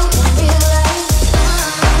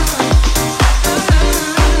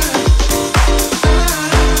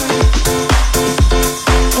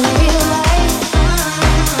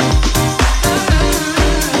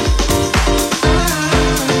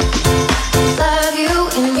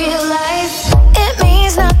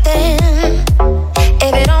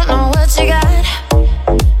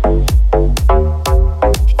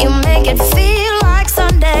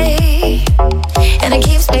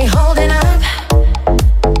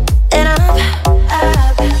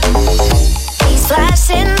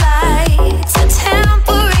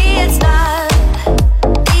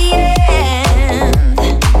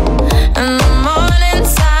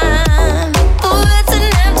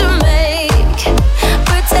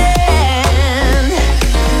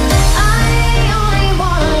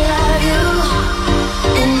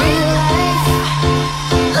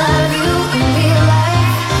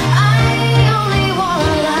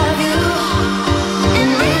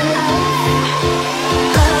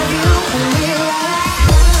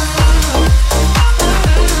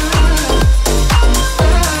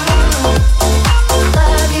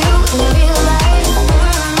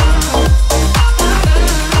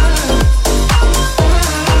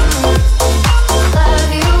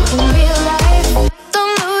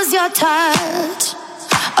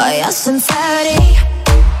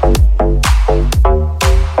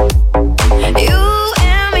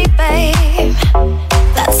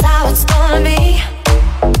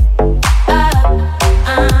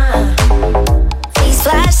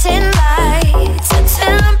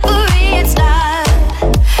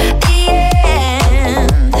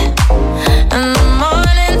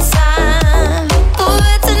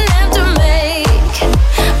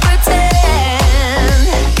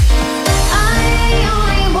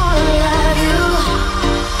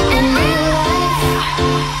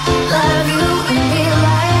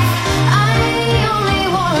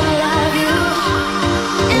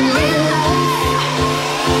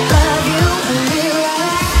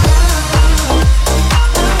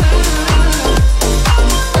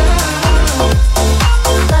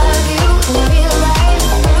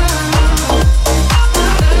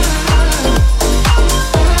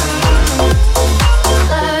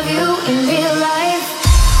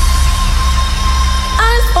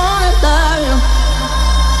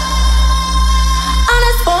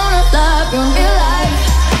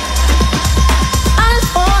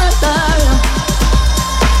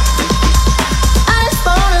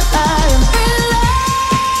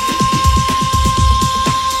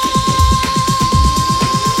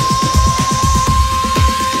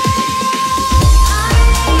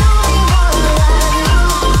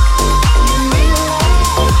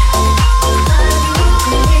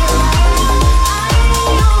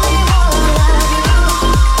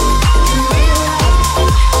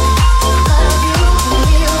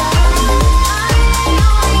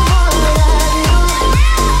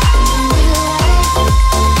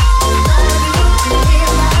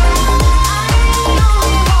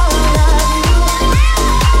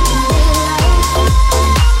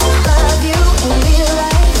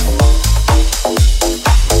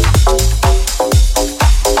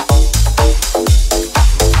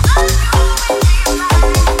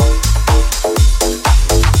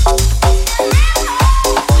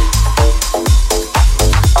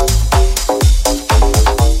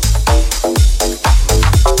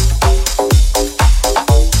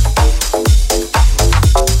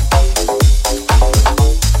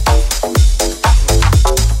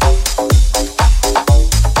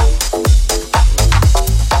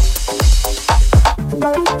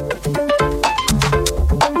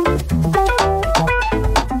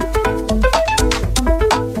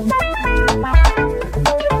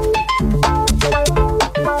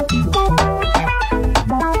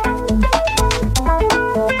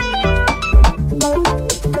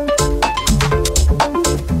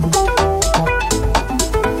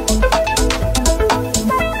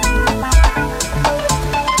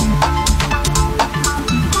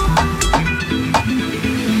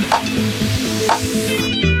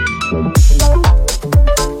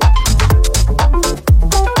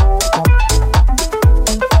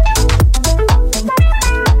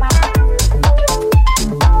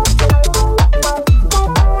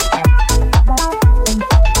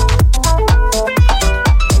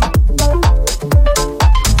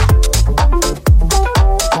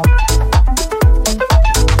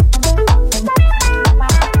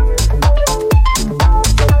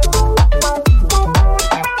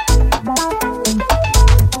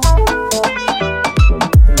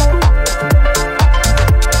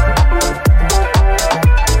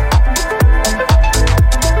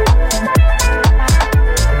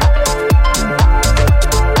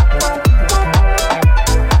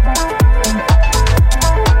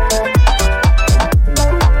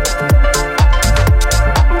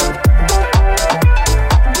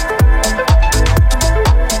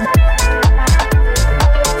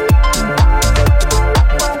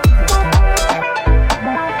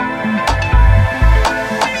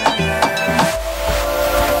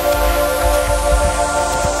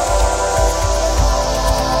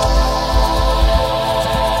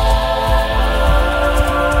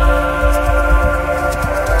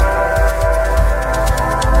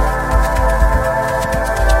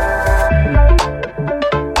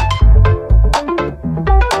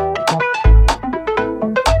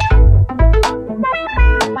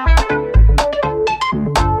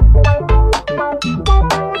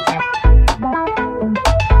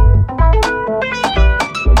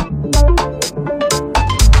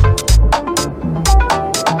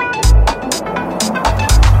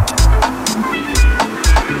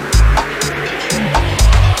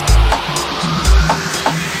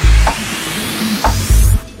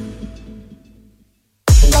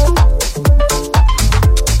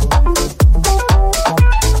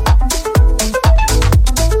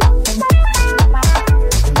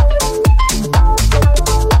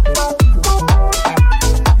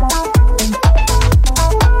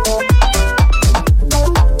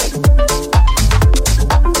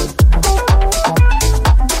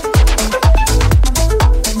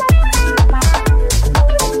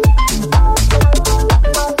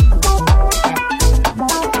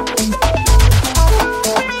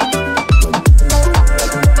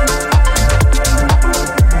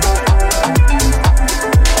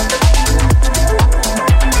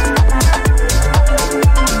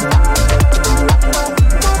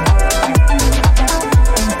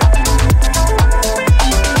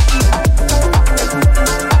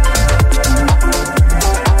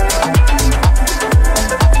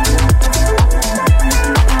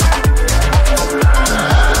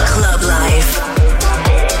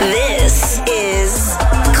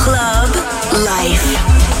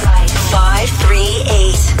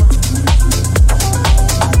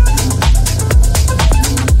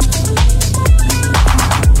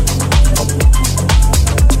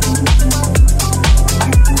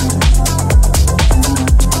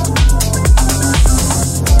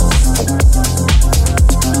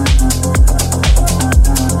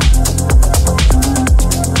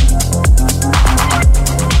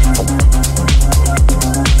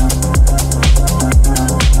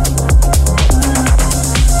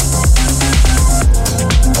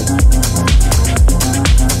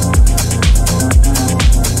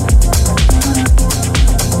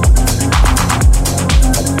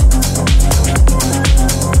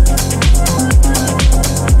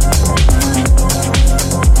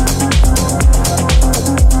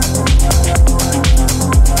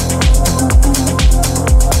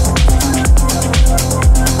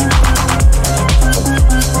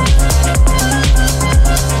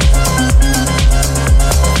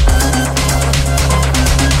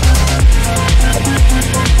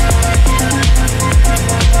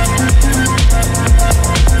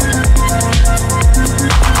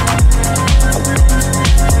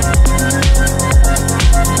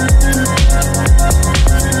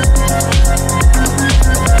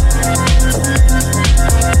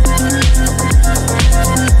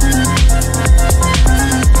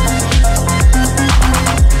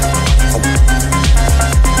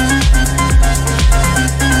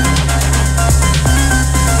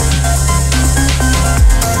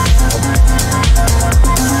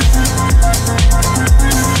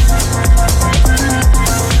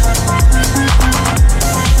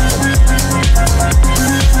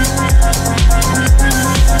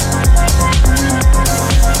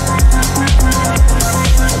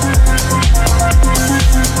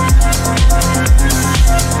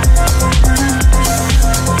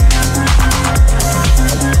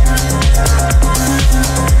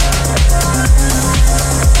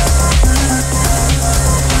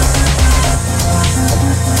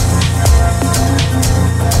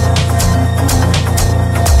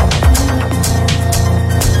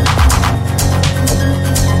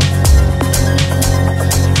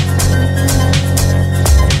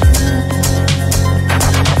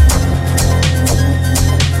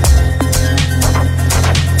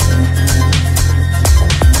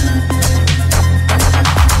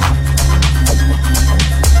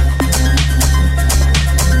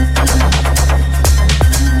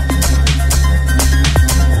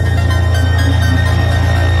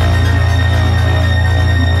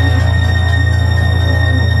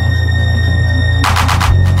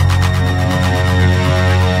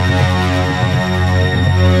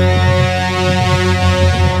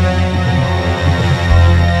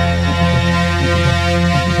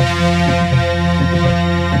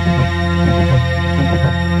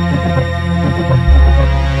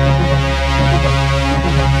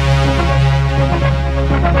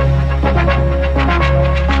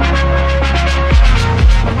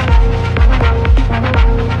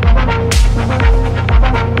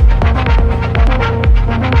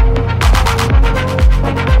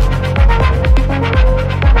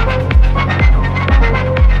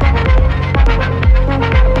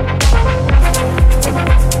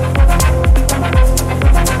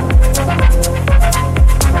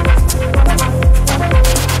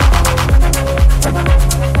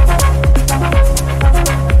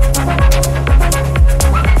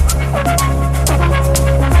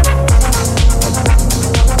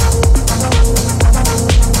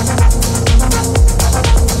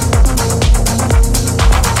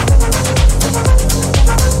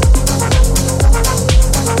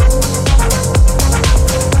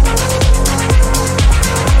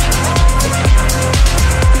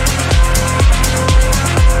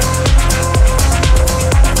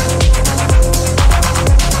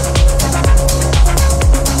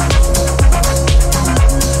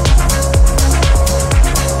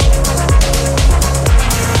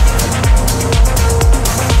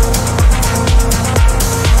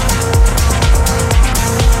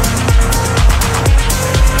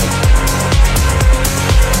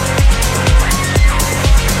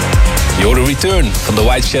 Je hoorde Return van The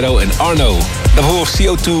White Shadow en Arno. Daarvoor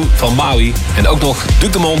CO2 van Maui. En ook nog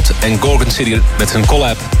Duc de Mont en Gorgon City met hun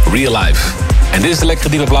collab Real Life. En dit is de lekkere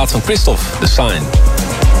nieuwe plaat van Christophe, The Sign.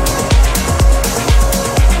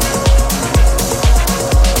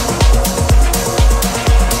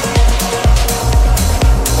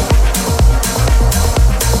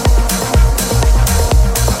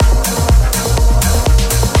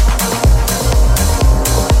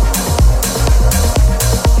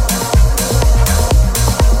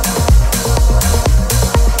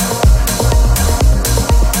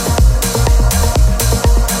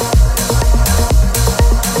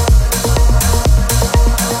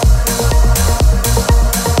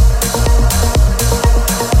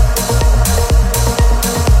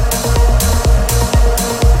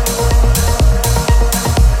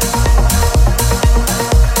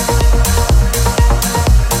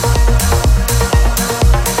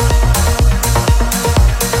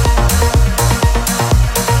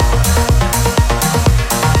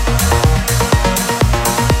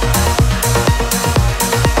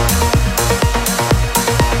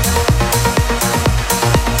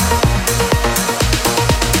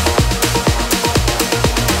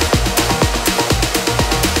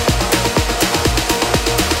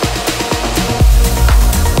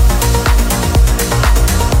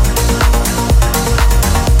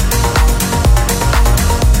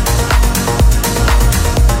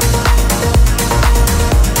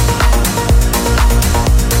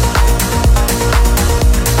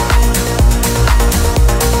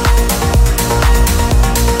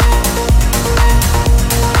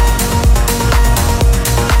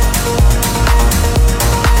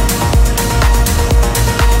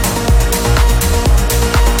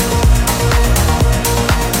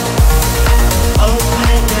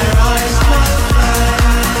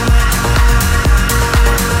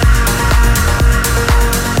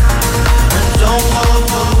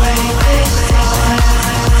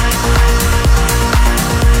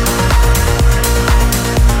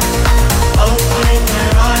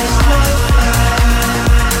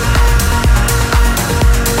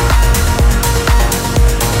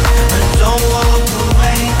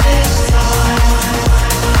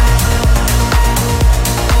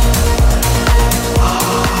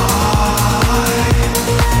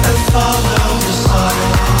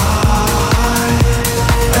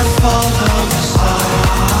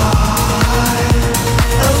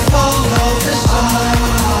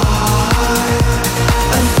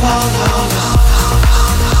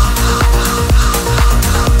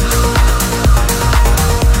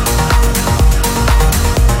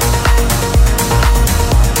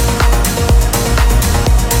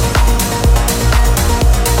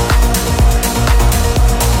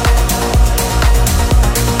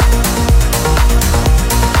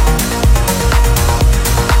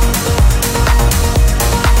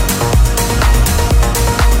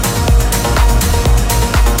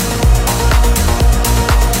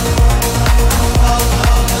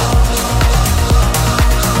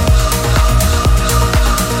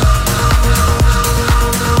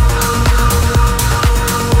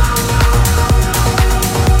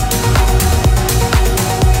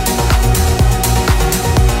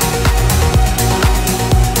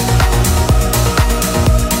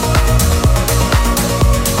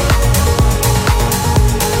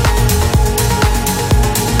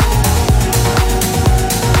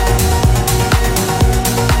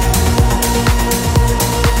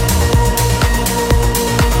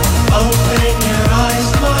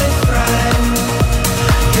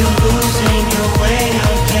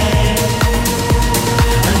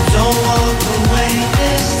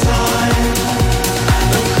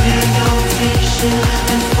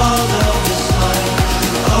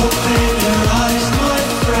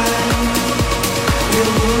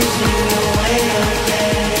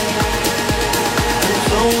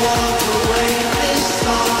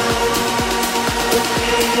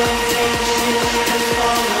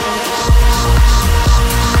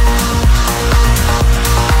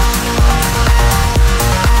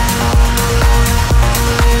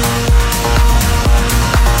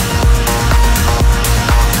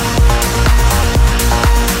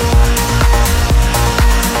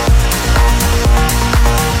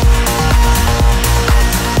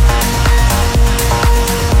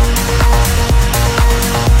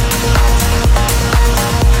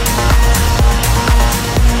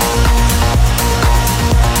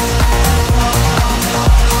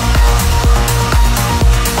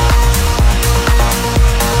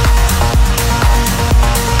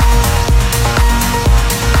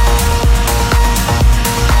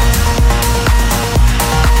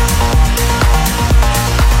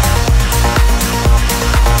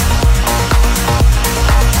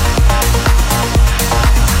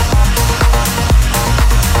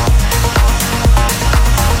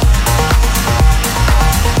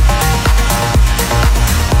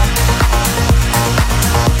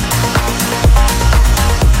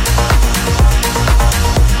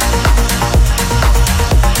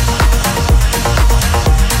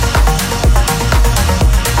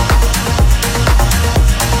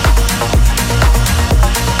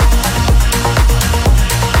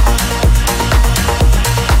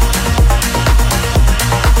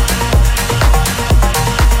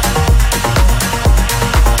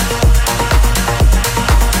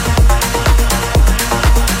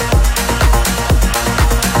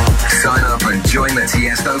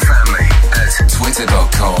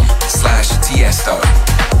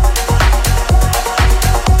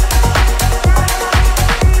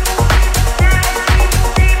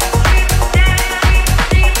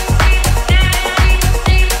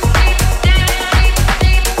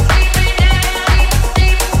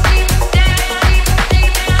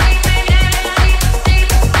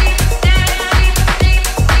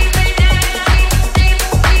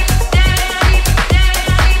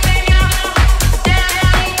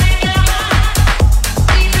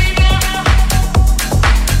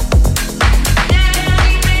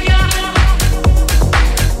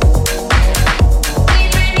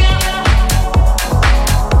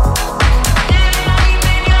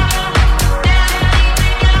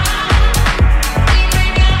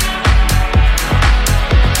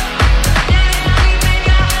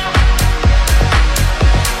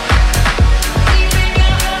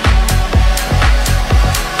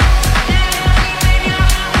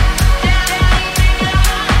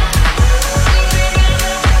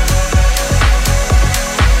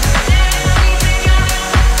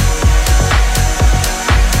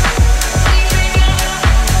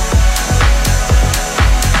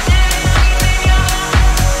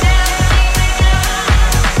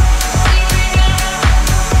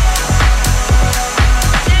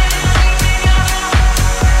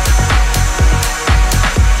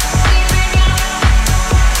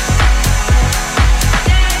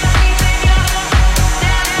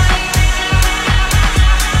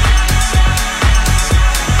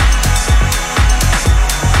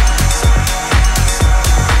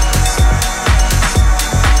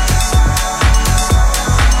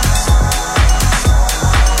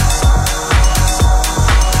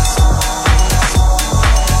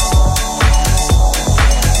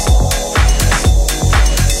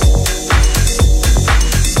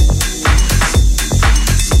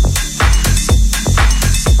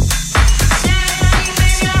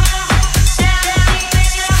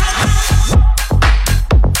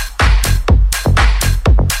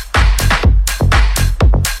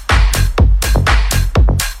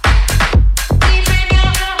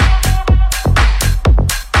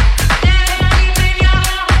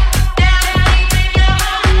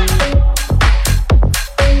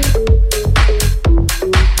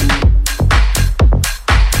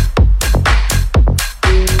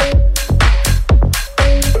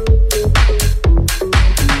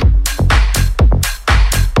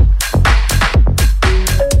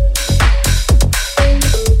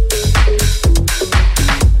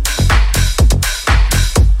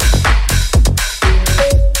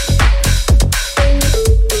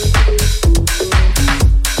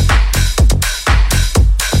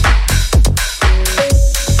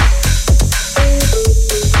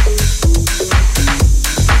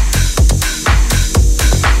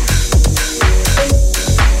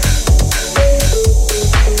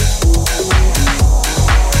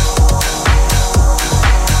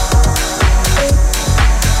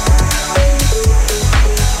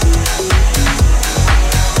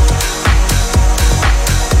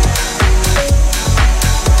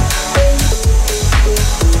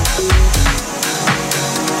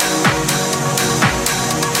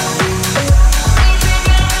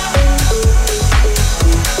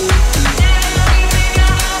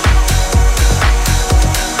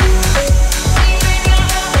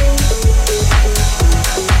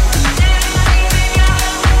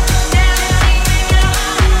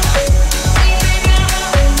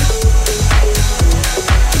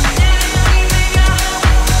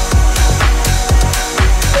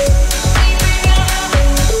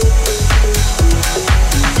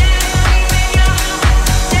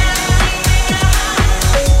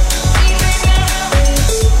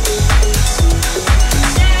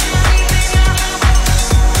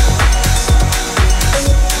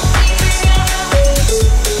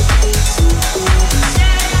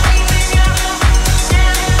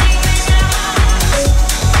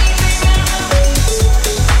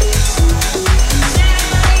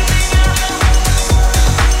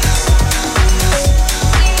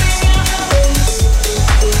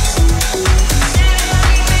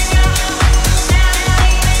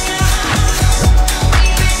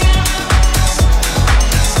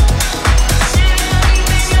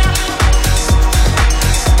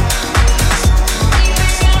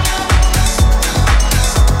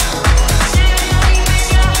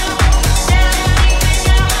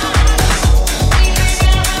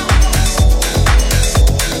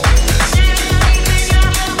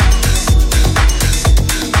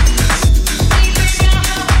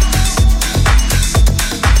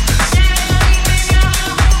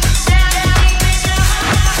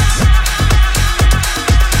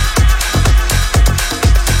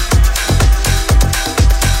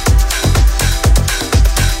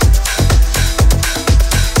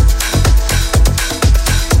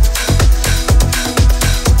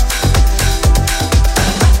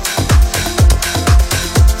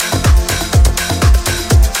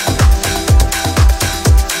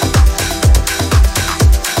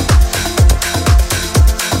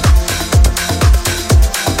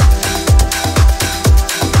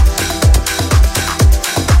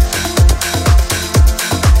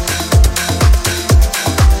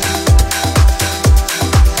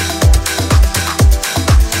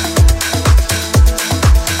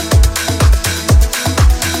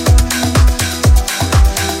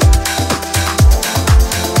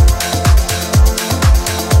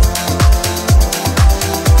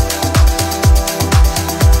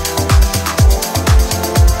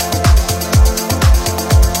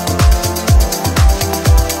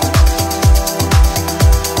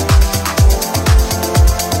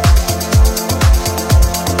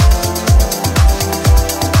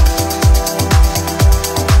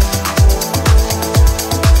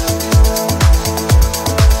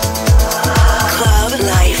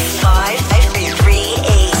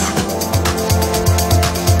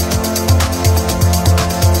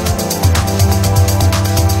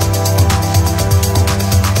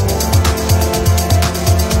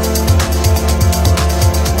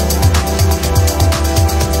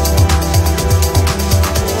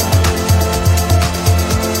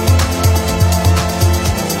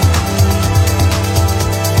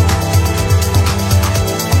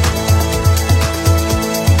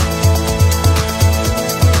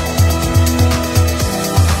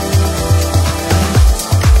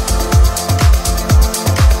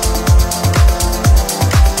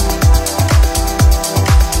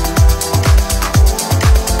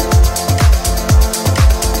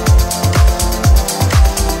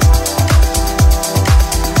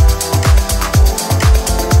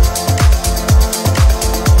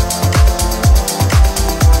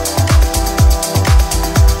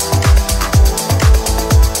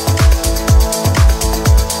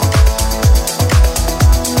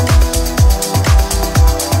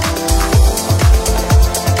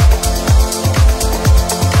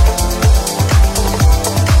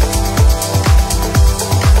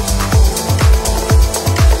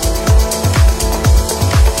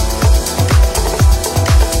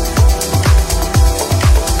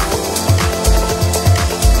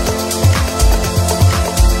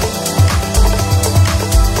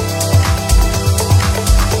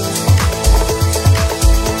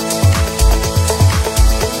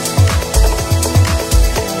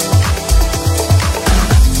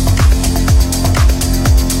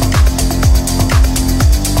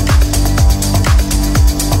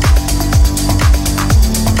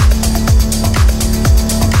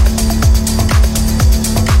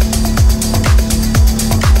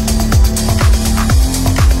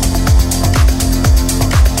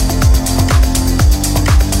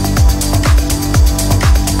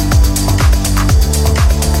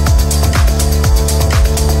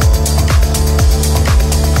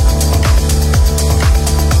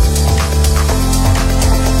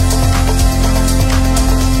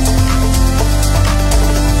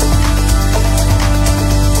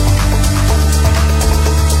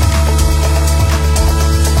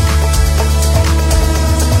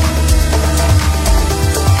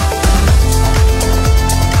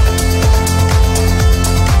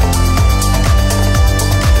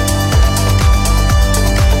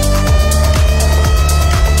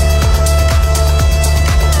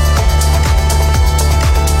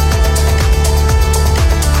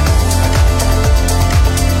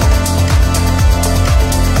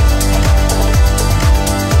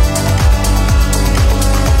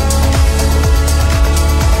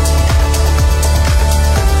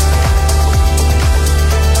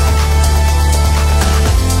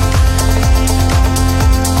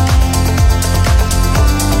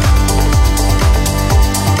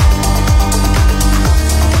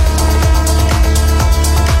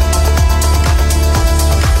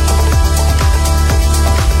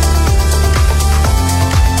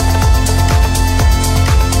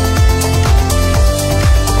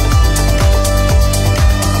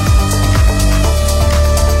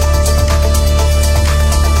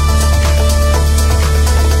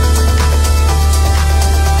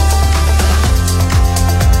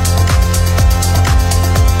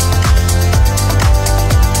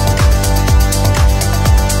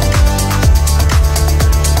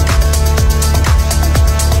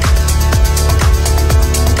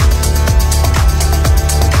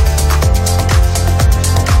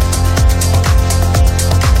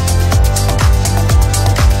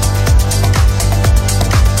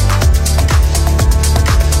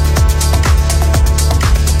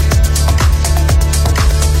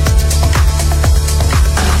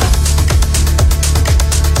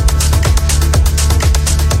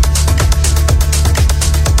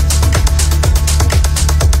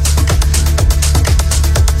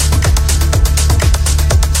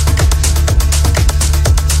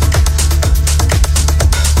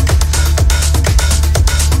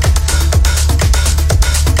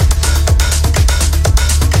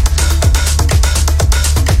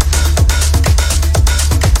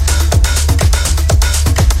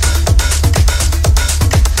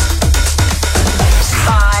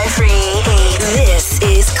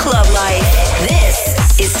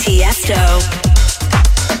 Tiesto.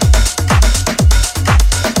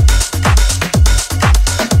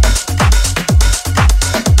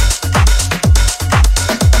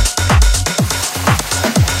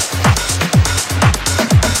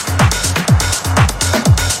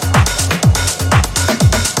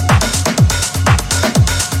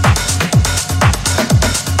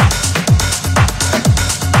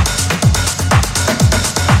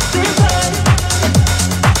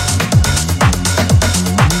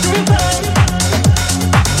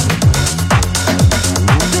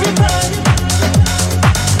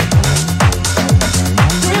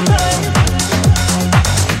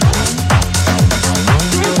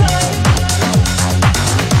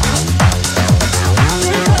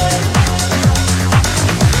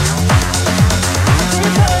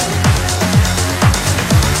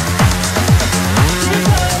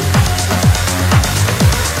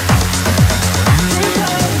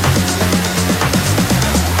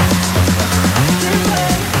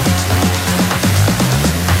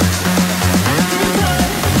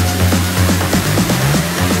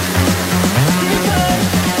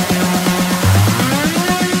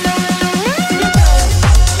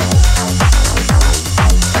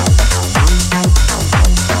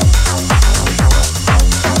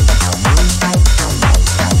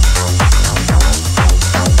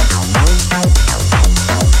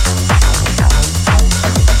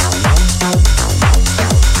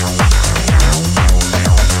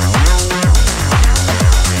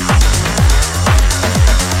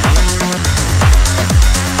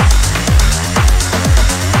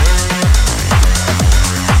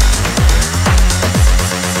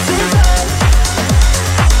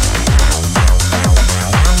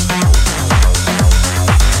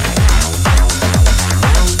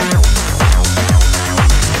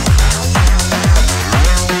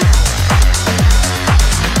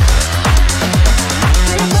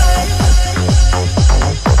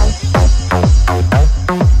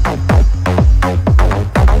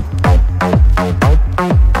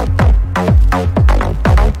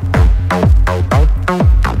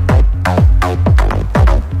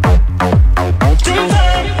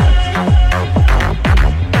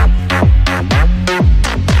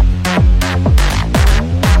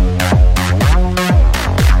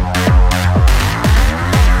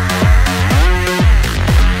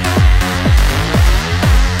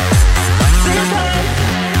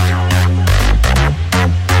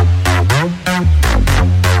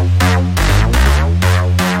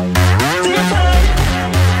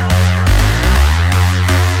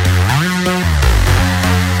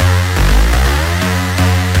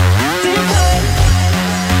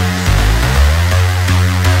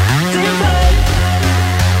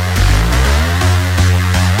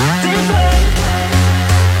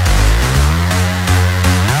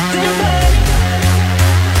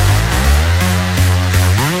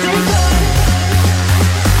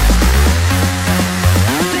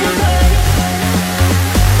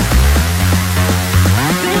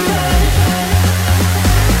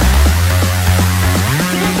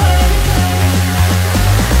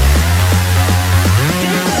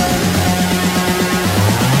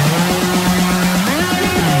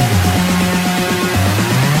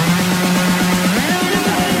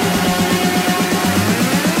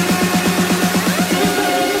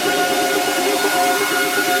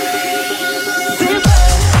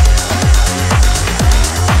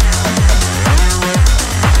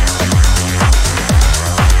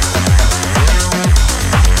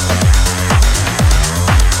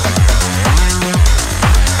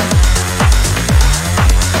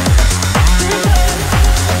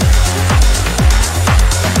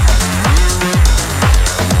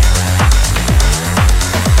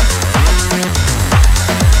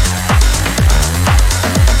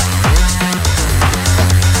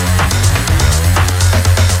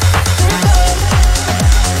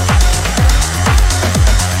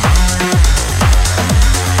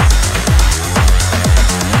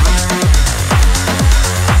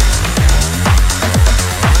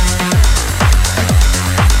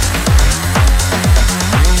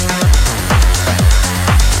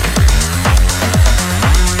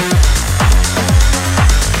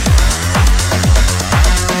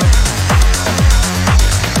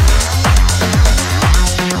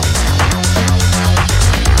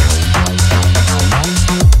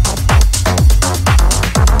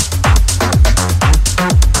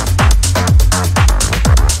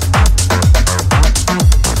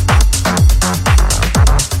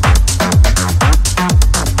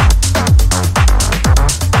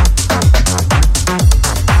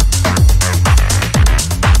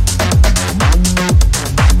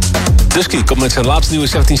 Dusky komt met zijn laatste nieuwe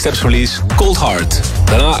 17 Steps release Cold Heart.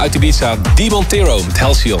 Daarna uit Ibiza Di Montero met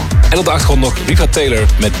Halcyon. En op de achtergrond nog Riva Taylor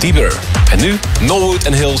met Deeper. En nu Norwood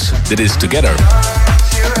and Hills, dit is Together.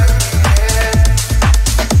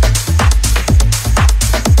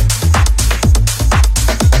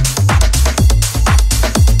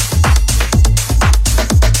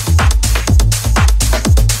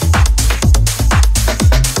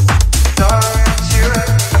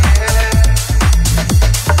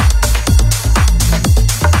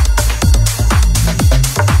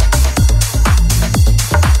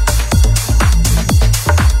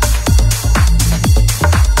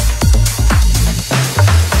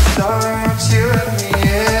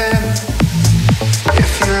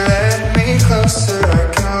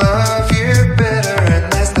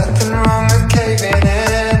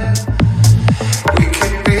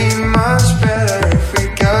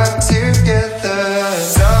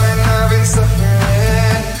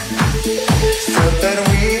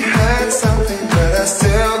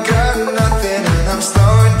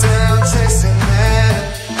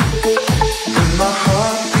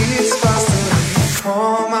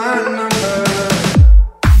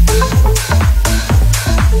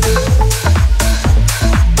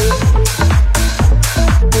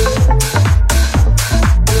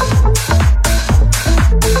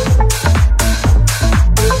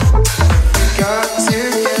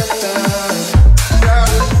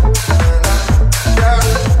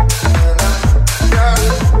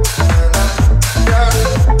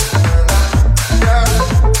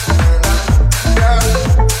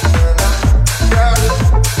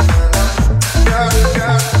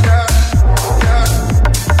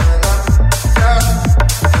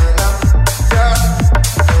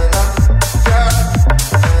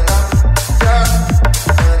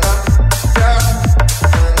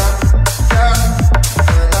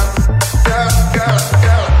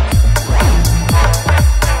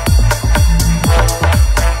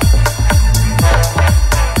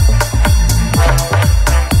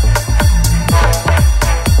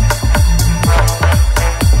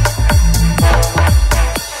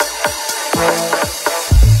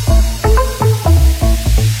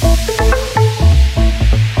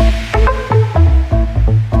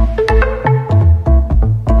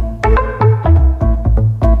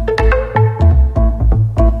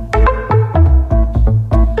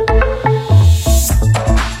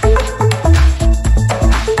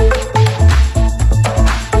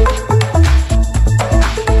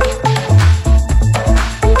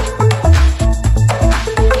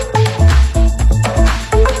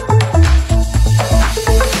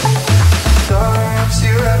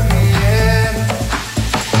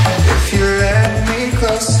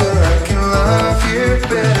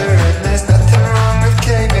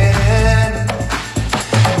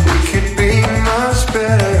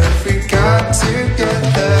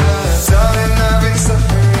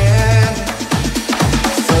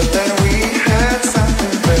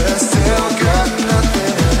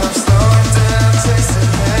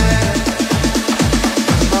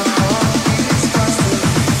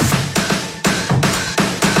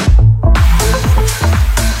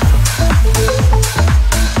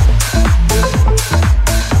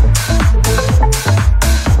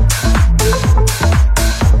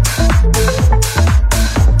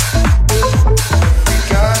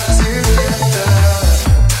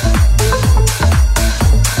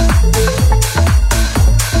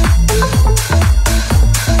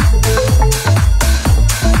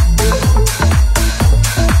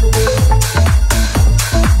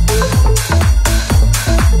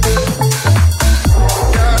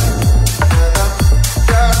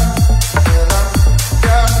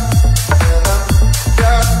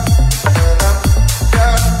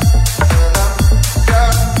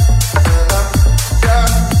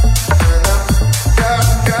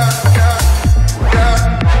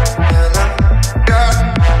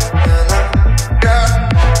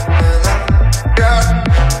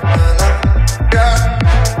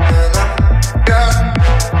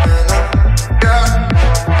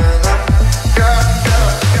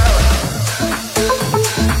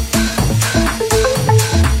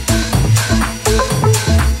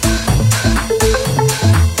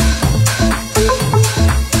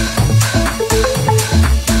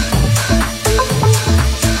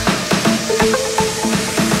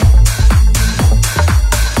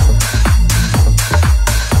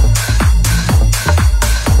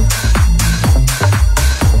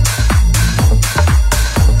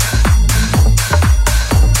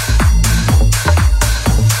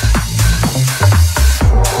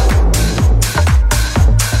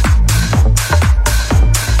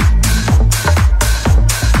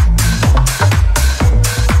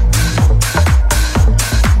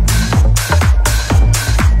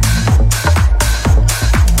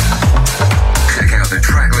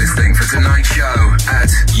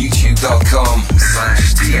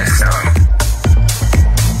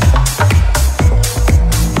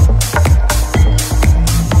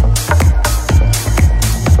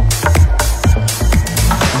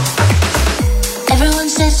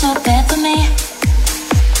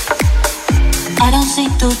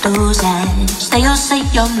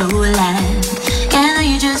 your new land. Can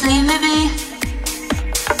you just leave me be?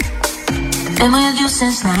 Been with you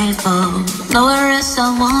since nightfall. Nowhere else I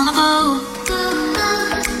wanna go.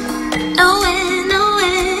 Nowhere,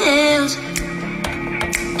 nowhere else.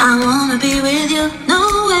 I wanna be with you.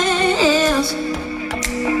 Nowhere else.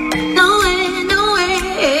 Nowhere, nowhere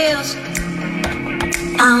else.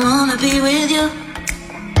 I wanna be with you.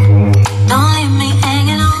 Don't leave me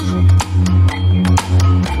hanging on.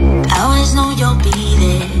 I always know you'll be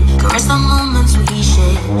there. Caress the moments we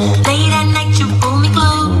share. Late at night you pull me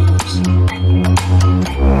close.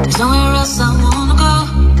 There's nowhere else I wanna go.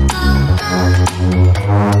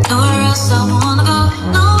 Nowhere else I wanna go.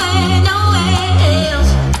 Nowhere, nowhere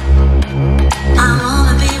else. I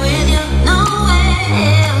wanna be with you. Nowhere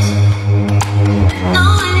else.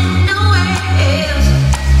 Nowhere, nowhere else.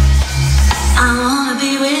 I wanna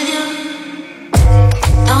be with you.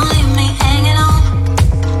 Don't leave me hanging on.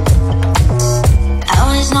 I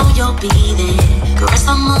always know you'll be there. Caress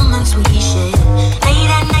the moments we share.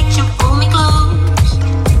 Late at night you pull me close.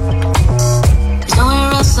 There's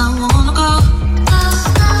nowhere else I wanna go.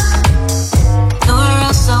 Nowhere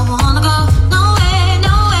else I wanna go. Nowhere,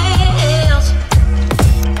 nowhere else.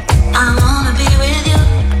 I wanna be with you.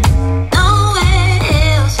 Nowhere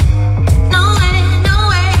else. Nowhere,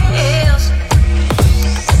 nowhere else.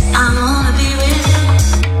 I wanna be with you.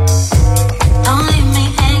 Don't leave me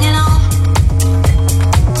hanging on.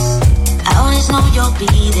 I always know you'll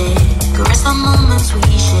be there. Caress the moments we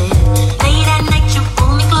share. Late at night you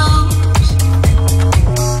pull me close.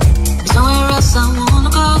 There's nowhere else I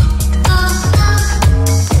wanna go.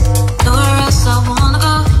 Nowhere else I wanna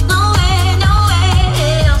go. Nowhere, nowhere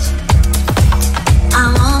else. I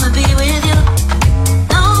wanna be with you.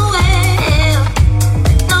 Nowhere else.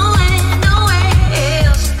 Nowhere, nowhere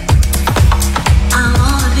else. I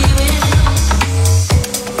wanna be with you.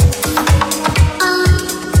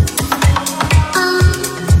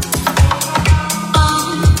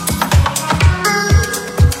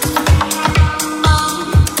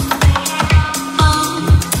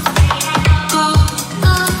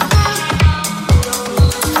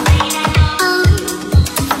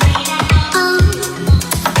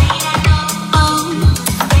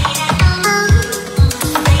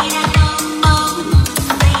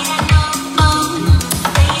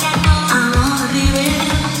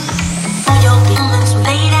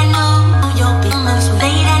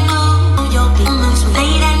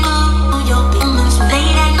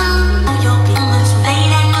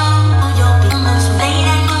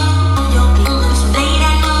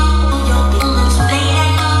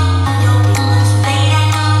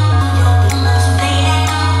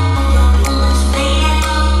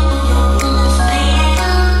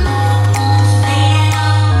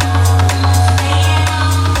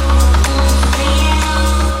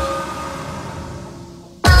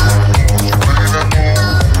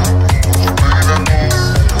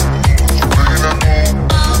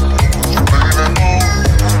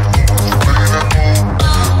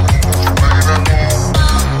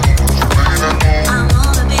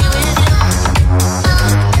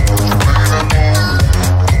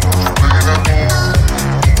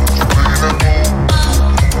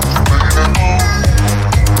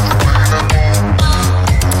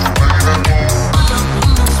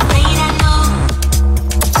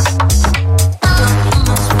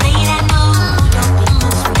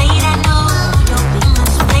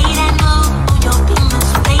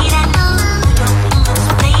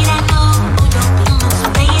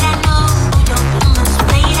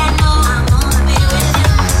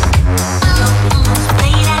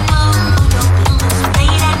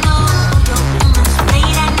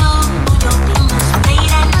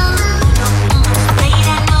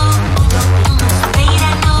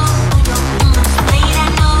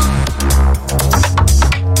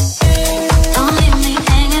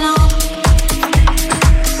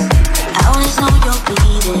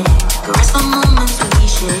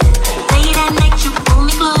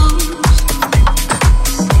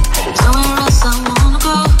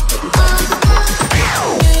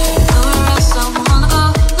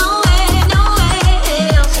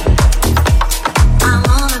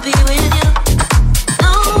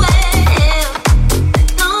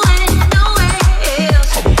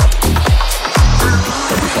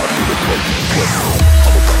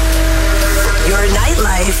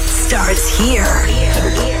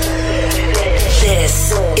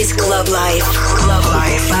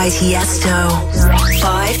 by Tiesto.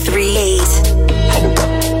 538.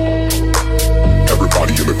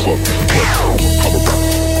 Everybody in the club. I'm a rock.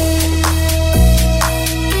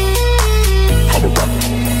 I'm a rock.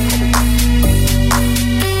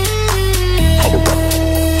 I'm a rock.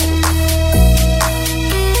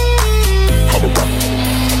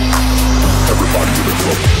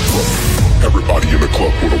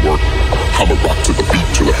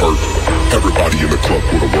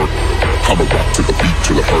 I'ma rock to the beat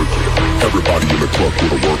till it hurt. Everybody in the club go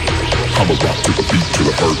to work. I'ma rock to the beat till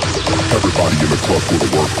it hurt. Everybody in the club go to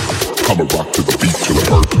work. I'ma rock to the beat till it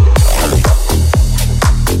hurt.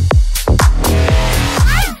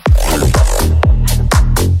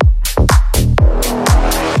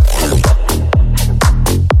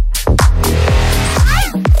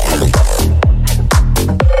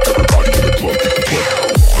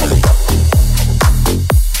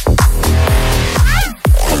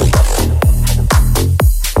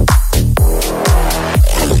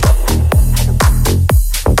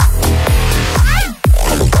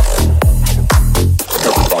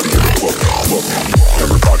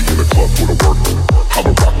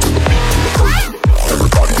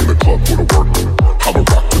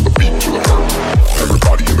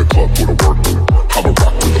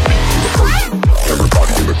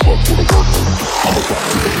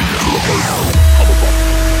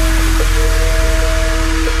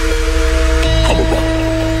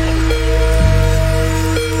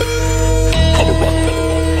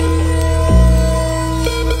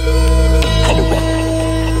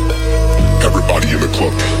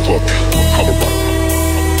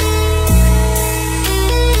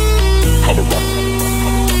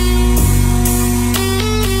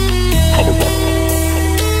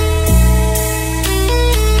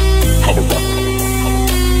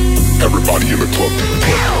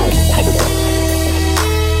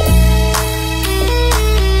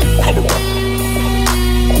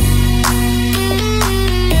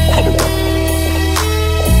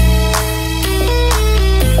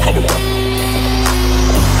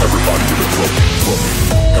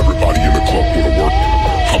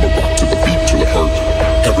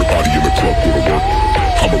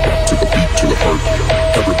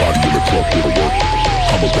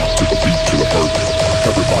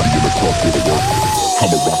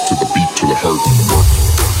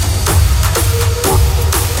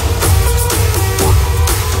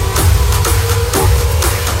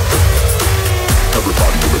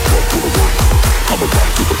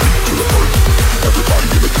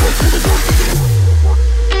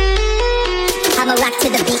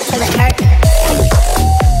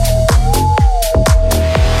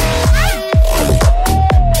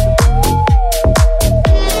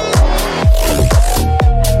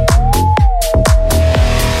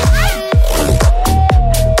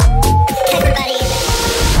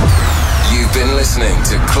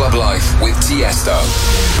 Tiesto.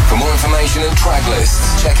 For more information and track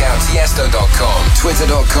lists, check out Tiesto.com,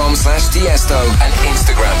 Twitter.com/Tiesto, and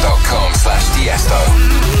Instagram.com/Tiesto.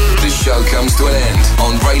 The show comes to an end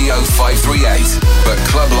on Radio 538, but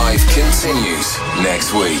Club Life continues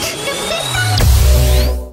next week.